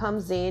what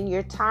comes in.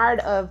 You're tired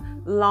of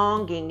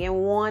longing and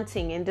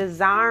wanting and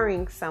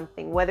desiring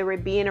something, whether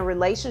it be in a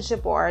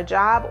relationship or a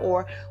job,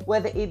 or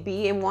whether it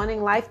be in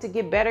wanting life to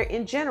get better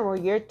in general.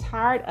 You're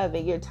tired of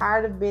it. You're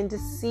tired of being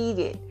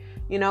deceived.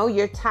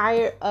 You're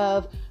tired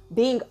of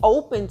being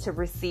open to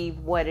receive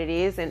what it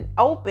is and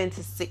open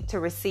to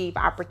receive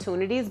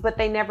opportunities, but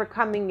they never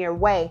come in your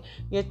way.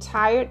 You're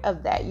tired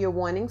of that. You're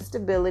wanting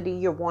stability.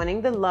 You're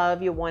wanting the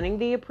love. You're wanting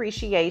the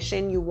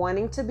appreciation. You're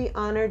wanting to be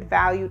honored,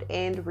 valued,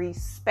 and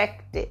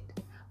respected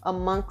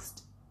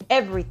amongst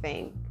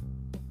everything.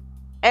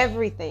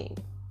 Everything.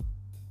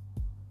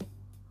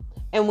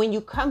 And when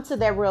you come to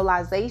that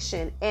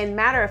realization, and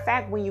matter of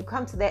fact, when you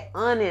come to that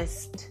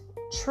honest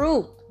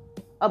truth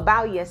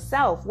about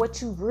yourself,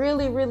 what you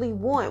really, really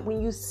want,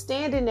 when you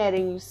stand in that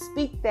and you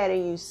speak that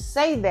and you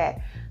say that,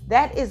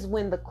 that is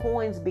when the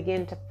coins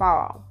begin to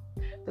fall.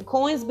 The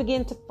coins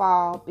begin to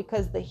fall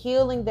because the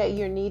healing that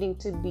you're needing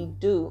to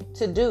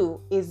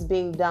do is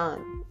being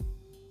done.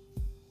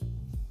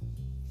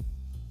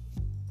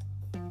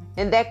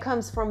 And that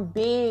comes from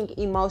being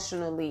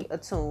emotionally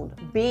attuned,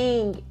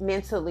 being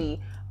mentally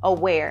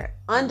aware,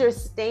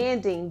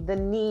 understanding the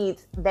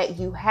needs that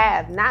you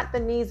have, not the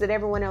needs that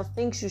everyone else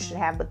thinks you should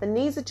have, but the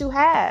needs that you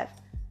have,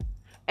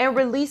 and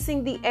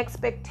releasing the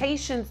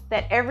expectations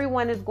that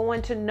everyone is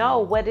going to know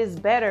what is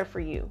better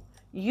for you.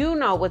 You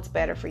know what's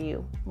better for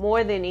you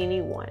more than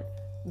anyone.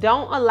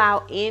 Don't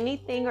allow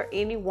anything or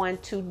anyone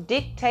to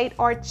dictate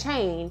or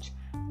change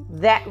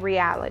that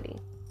reality.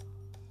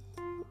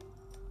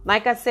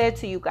 Like I said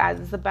to you guys,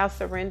 it's about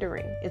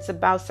surrendering. It's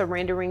about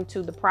surrendering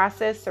to the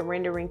process,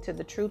 surrendering to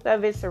the truth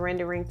of it,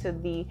 surrendering to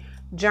the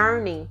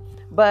journey,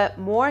 but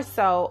more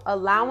so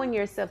allowing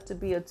yourself to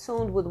be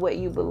attuned with what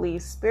you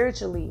believe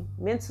spiritually,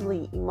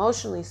 mentally,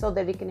 emotionally, so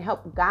that it can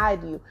help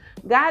guide you.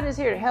 God is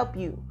here to help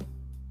you,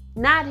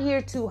 not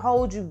here to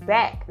hold you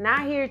back,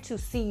 not here to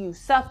see you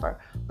suffer,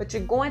 but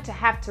you're going to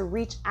have to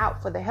reach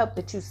out for the help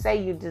that you say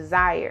you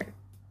desire.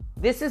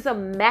 This is a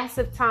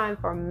massive time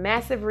for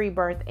massive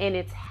rebirth, and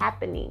it's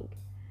happening.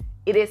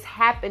 It is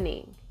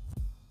happening.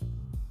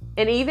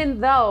 And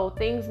even though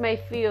things may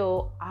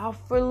feel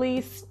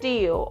awfully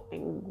still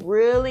and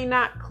really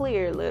not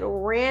clear,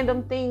 little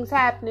random things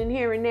happening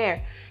here and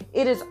there,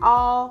 it is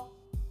all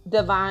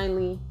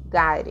divinely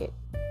guided.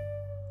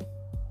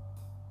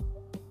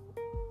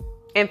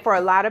 And for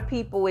a lot of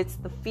people, it's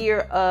the fear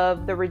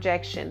of the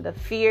rejection, the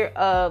fear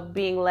of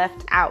being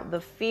left out, the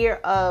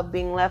fear of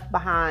being left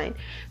behind,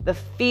 the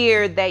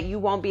fear that you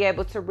won't be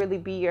able to really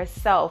be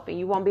yourself and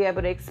you won't be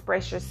able to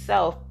express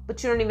yourself,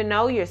 but you don't even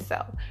know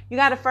yourself. You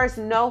got to first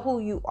know who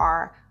you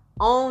are,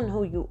 own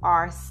who you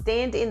are,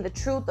 stand in the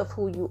truth of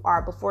who you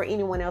are before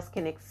anyone else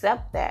can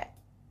accept that.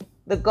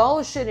 The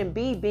goal shouldn't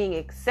be being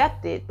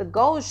accepted. The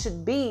goal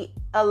should be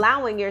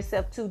allowing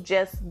yourself to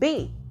just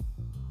be.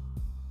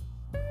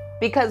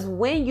 Because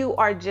when you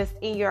are just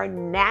in your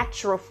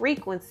natural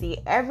frequency,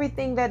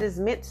 everything that is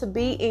meant to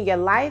be in your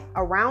life,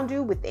 around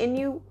you, within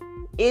you,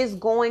 is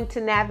going to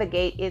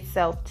navigate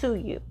itself to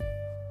you.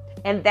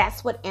 And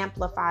that's what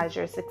amplifies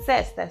your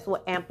success. That's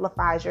what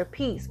amplifies your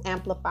peace,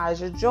 amplifies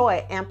your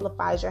joy,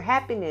 amplifies your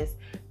happiness.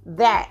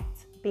 That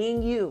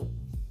being you.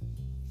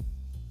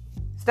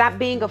 Stop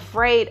being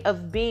afraid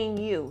of being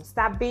you.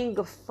 Stop being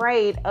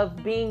afraid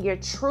of being your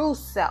true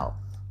self.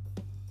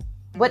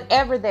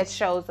 Whatever that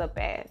shows up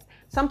as.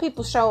 Some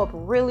people show up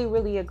really,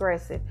 really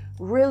aggressive,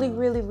 really,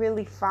 really,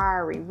 really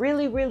fiery,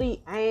 really,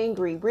 really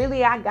angry.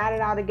 Really, I got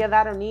it all together.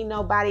 I don't need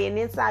nobody. And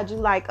inside you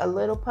like a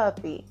little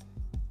puppy.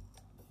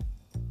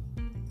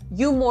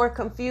 You more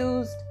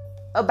confused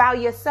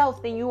about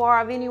yourself than you are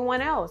of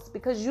anyone else,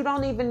 because you're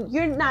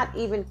not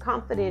even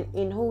confident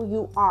in who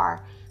you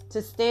are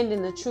to stand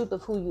in the truth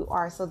of who you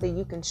are so that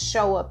you can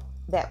show up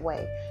that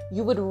way.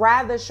 You would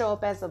rather show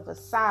up as a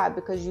facade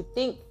because you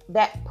think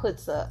that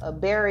puts a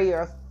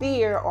barrier of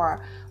fear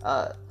or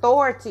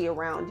authority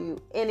around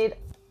you. And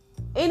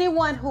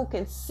anyone who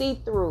can see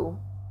through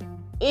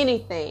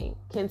anything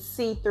can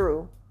see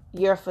through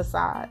your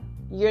facade.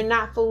 You're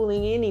not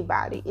fooling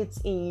anybody. It's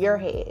in your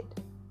head.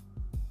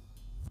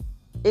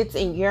 It's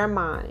in your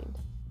mind.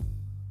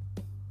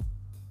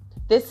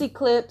 This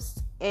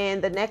eclipse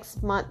and the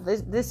next month,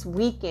 this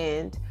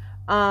weekend,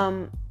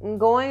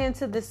 going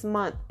into this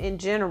month in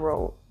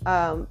general,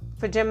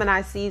 for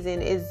Gemini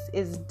season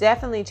is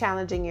definitely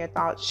challenging your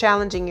thoughts,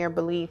 challenging your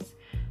beliefs,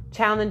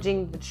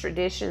 challenging the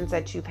traditions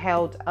that you've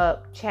held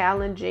up,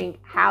 challenging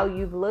how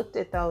you've looked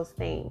at those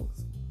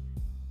things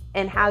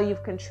and how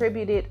you've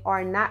contributed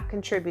or not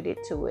contributed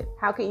to it.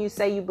 How can you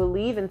say you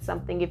believe in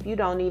something if you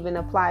don't even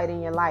apply it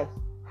in your life?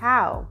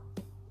 How?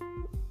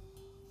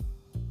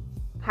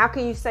 How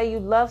can you say you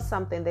love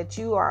something that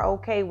you are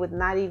okay with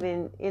not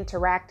even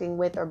interacting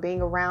with or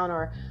being around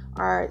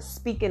or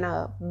speaking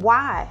of?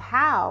 Why?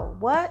 How?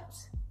 What?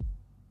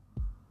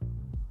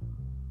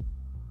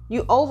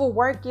 You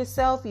overwork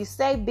yourself. You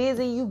stay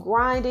busy. You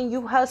grinding.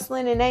 You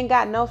hustling and ain't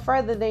got no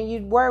further than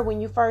you were when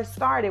you first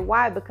started.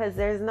 Why? Because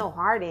there's no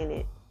heart in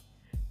it.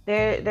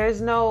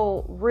 There's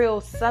no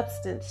real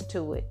substance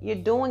to it. You're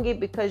doing it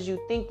because you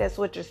think that's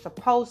what you're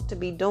supposed to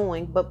be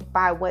doing, but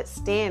by what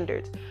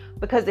standards?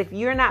 Because if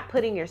you're not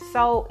putting your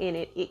soul in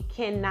it, it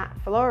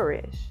cannot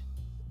flourish.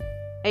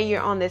 And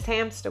you're on this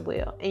hamster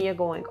wheel and you're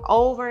going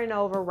over and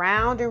over,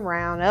 round and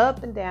round,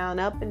 up and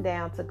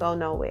down to go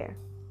nowhere.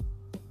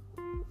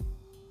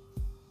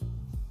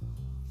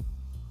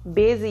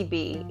 Busy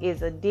bee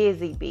is a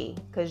dizzy bee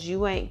because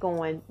you ain't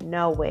going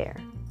nowhere.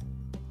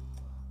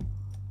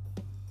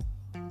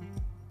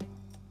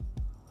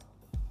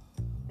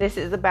 This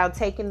is about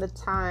taking the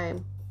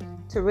time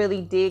to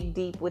really dig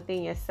deep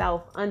within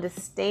yourself,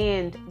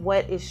 understand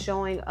what is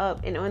showing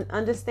up and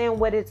understand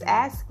what it's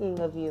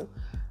asking of you.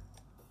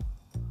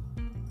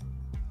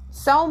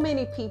 So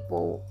many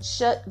people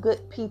shut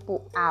good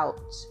people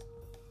out.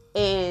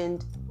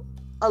 And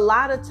a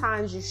lot of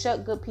times you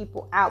shut good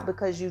people out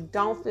because you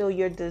don't feel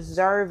you're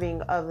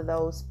deserving of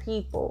those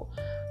people.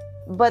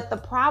 But the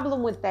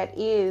problem with that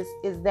is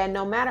that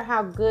no matter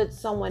how good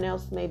someone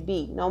else may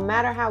be, no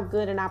matter how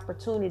good an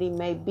opportunity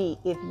may be,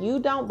 if you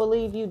don't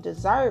believe you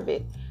deserve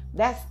it,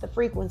 that's the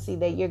frequency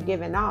that you're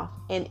giving off.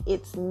 And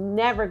it's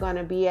never going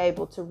to be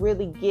able to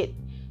really get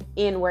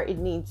in where it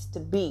needs to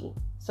be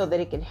so that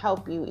it can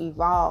help you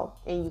evolve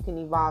and you can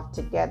evolve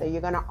together.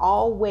 You're going to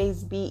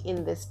always be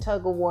in this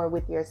tug of war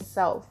with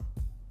yourself.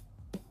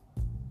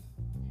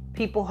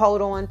 People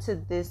hold on to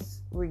this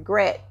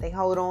regret. They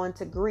hold on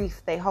to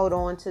grief. They hold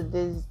on to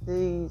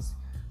these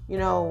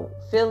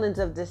feelings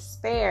of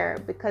despair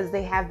because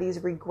they have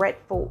these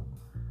regretful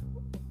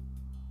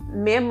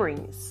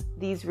memories,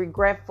 these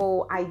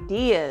regretful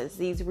ideas,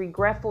 these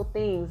regretful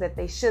things that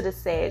they should have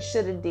said,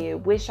 should have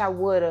did, wish I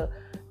would have.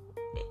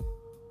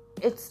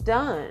 It's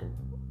done.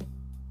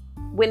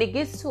 When it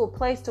gets to a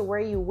place to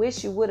where you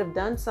wish you would have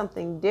done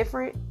something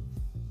different,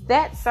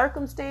 that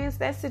circumstance,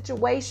 that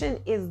situation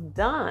is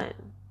done.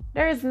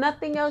 There is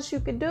nothing else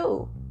you could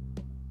do.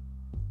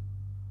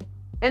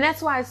 And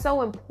that's why it's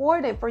so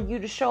important for you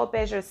to show up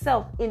as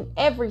yourself in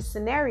every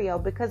scenario,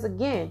 because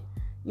again,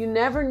 you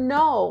never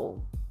know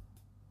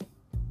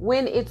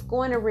when it's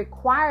going to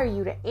require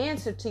you to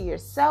answer to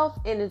yourself,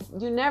 and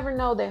you never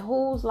know that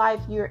whose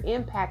life you're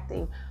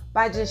impacting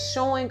by just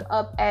showing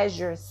up as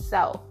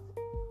yourself.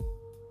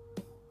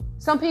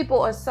 Some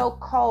people are so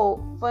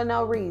cold for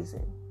no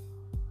reason.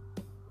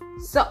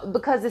 So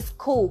because it's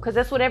cool, because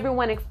that's what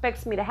everyone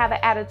expects me to have an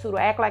attitude or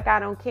act like I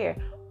don't care.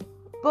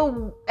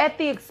 But at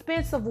the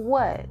expense of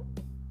what?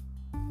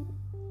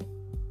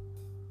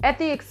 At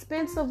the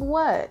expense of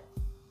what?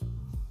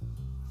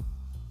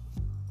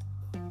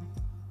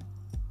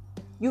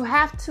 You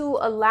have to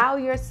allow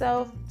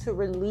yourself to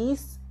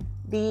release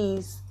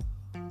these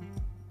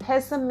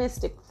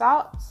pessimistic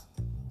thoughts,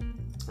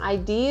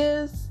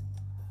 ideas,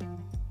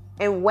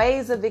 and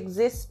ways of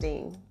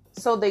existing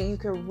so that you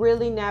can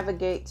really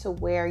navigate to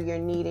where you're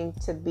needing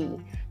to be.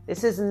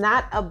 This is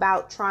not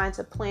about trying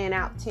to plan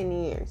out 10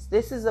 years.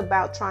 This is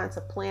about trying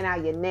to plan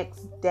out your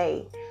next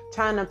day,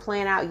 trying to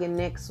plan out your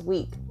next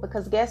week.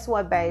 Because guess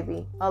what,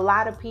 baby? A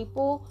lot of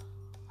people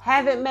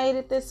haven't made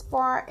it this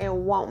far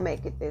and won't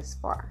make it this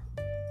far.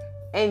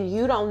 And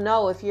you don't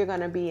know if you're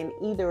going to be in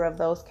either of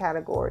those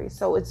categories.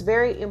 So it's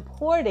very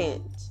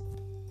important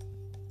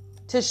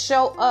to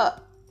show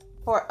up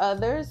for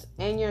others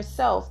and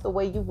yourself the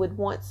way you would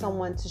want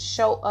someone to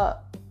show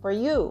up for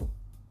you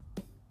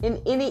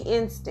in any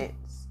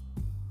instance.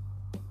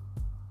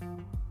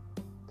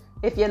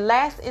 If your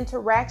last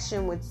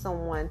interaction with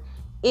someone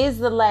is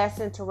the last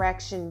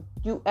interaction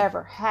you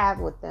ever have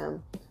with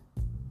them,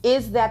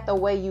 is that the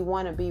way you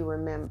want to be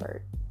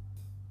remembered?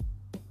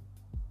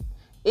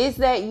 Is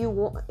that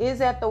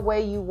the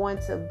way you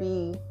want to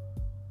be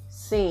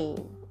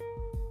seen?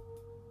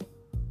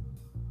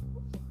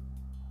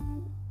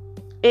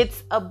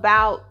 It's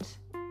about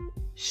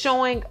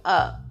showing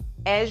up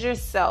as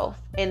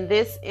yourself in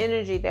this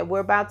energy that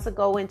we're about to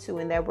go into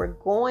and that we're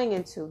going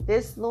into.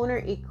 This lunar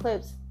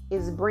eclipse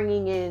is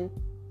bringing in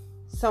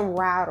some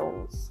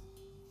rattles.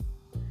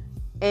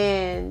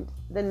 And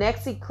the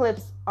next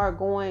eclipse are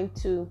going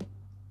to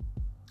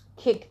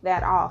kick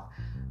that off.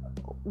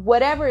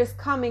 Whatever is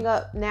coming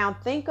up now,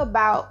 think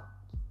back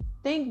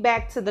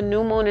to the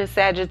new moon in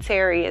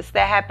Sagittarius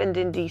that happened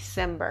in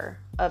December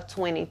of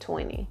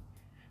 2020.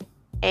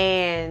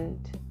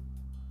 And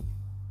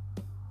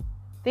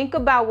think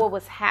about what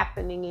was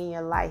happening in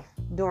your life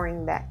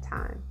during that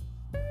time.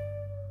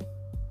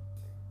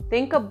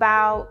 Think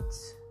about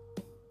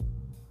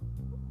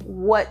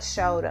what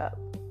showed up.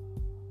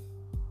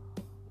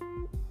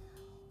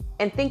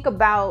 And think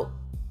about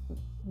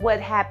what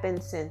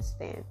happened since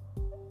then.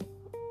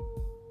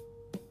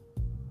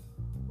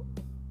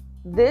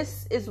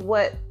 This is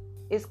what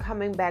is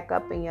coming back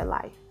up in your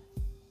life.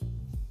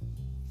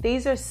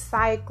 These are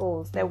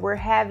cycles that we're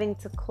having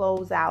to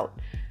close out.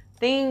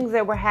 Things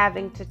that we're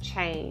having to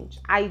change.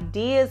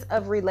 Ideas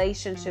of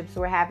relationships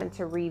we're having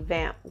to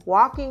revamp.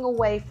 Walking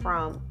away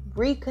from,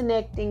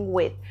 reconnecting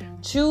with,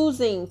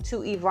 choosing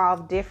to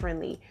evolve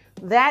differently.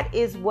 That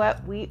is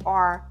what we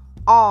are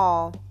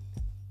all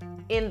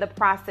in the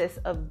process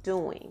of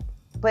doing.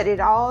 But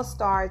it all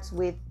starts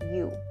with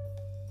you.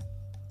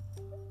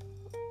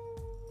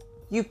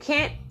 You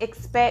can't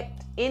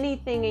expect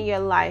anything in your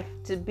life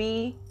to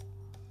be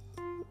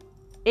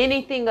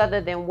anything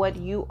other than what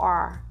you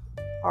are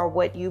or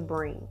what you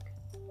bring.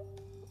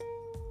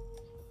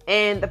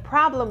 And the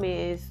problem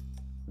is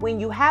when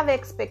you have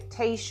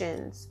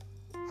expectations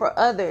for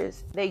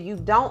others that you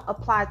don't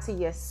apply to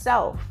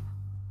yourself,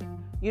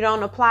 you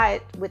don't apply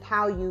it with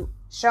how you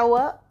show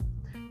up,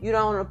 you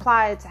don't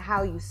apply it to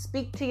how you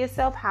speak to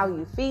yourself, how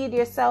you feed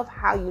yourself,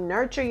 how you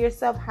nurture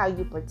yourself, how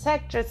you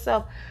protect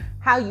yourself,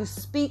 how you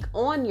speak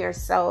on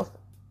yourself,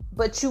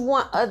 but you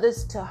want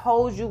others to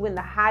hold you in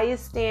the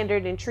highest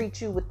standard and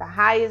treat you with the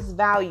highest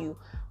value,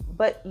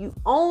 but you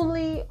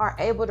only are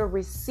able to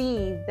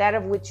receive that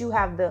of which you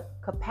have the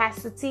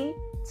capacity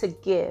to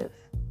give.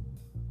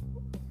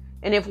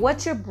 And if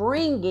what you're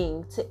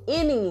bringing to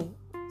any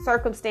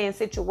circumstance,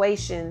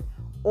 situation,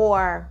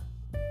 or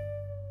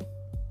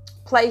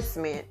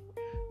placement,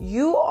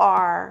 you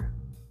are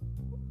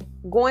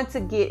going to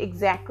get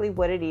exactly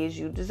what it is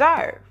you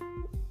deserve.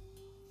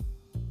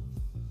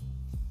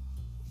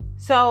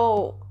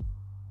 So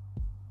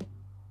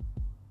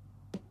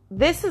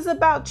this is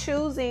about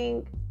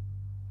choosing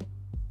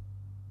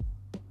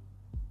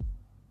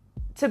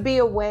to be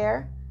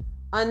aware,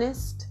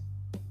 honest,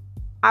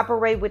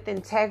 operate with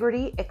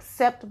integrity,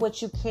 accept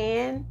what you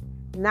can,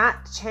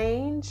 not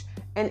change,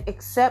 and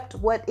accept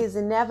what is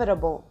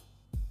inevitable.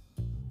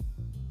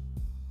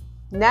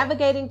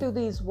 Navigating through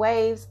these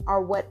waves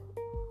are what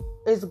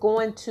is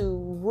going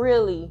to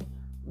really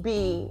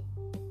be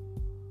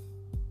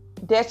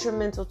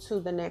detrimental to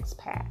the next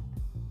path.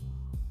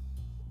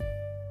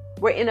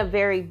 We're in a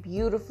very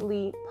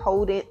beautifully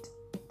potent,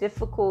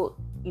 difficult,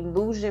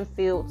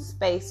 illusion-filled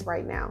space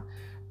right now.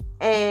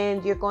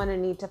 And you're going to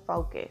need to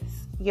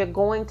focus. You're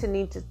going to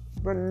need to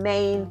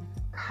remain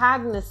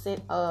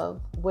cognizant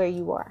of where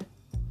you are.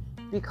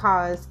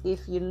 Because if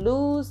you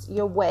lose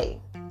your way,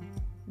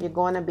 you're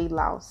going to be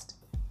lost.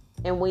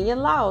 And when you're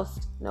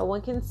lost, no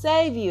one can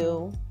save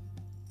you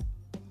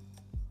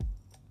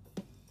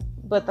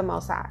but the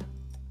Most High.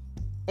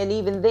 And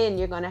even then,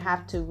 you're going to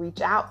have to reach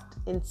out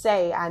and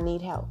say, I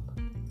need help.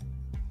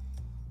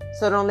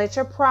 So don't let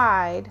your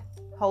pride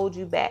hold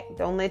you back.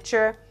 Don't let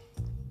your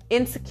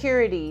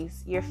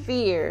insecurities, your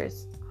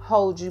fears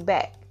hold you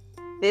back.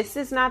 This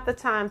is not the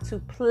time to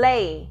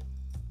play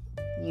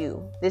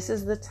you. This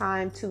is the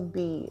time to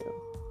be you.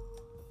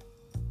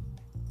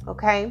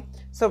 Okay?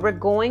 So we're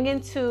going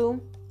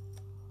into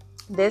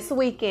this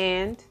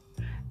weekend.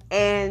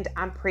 And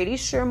I'm pretty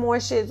sure more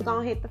shit's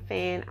gonna hit the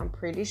fan. I'm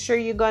pretty sure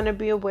you're gonna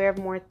be aware of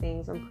more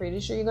things. I'm pretty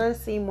sure you're gonna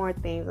see more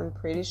things. I'm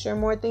pretty sure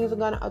more things are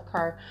gonna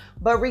occur.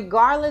 But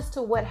regardless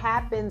to what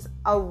happens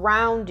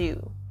around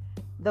you,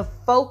 the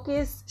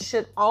focus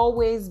should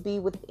always be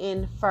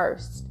within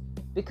first.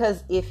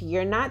 Because if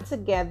you're not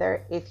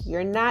together, if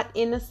you're not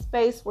in a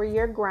space where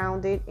you're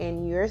grounded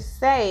and you're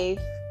safe,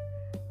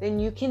 then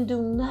you can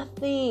do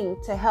nothing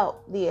to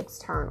help the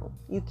external.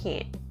 You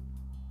can't.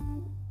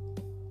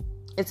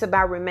 It's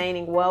about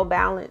remaining well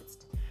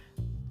balanced.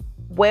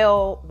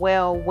 Well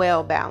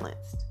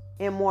balanced.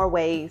 in more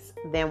ways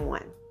than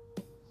one.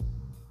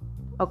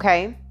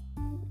 Okay?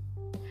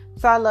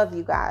 So I love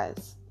you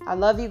guys. I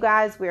love you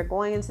guys. We're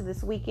going into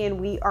this weekend.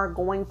 We are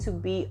going to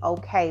be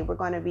okay. We're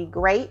going to be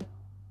great.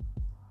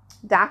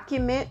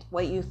 Document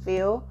what you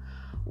feel.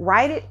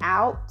 Write it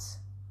out.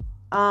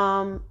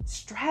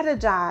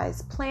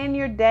 Strategize. Plan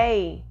your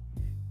day.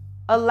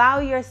 Allow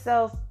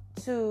yourself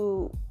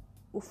to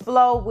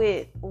flow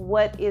with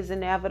what is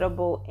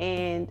inevitable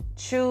and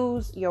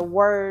choose your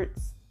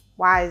words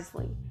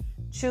wisely.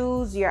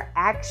 Choose your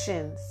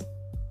actions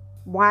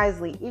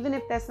wisely. Even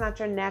if that's not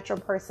your natural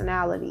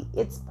personality,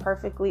 it's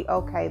perfectly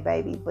okay,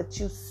 baby. But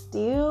you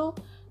still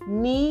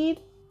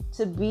need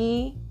to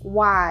be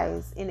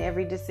wise in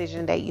every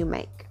decision that you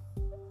make.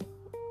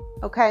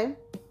 Okay?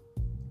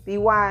 Be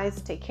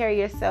wise. Take care of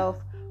yourself.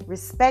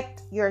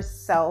 Respect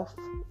yourself.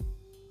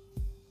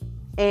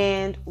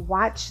 And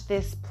watch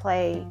this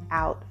play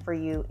out for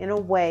you in a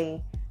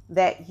way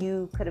that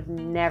you could have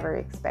never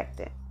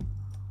expected.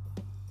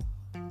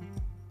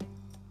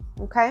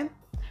 Okay?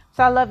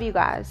 So I love you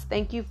guys.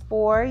 Thank you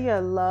for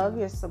your love,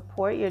 your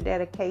support, your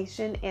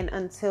dedication. And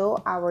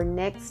until our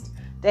next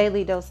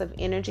daily dose of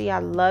energy, I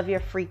love your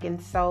freaking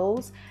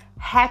souls.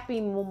 Happy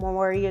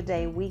Memorial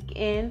Day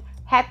weekend.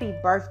 Happy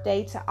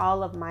birthday to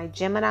all of my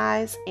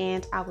Geminis.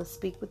 And I will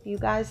speak with you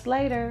guys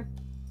later.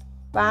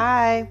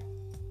 Bye.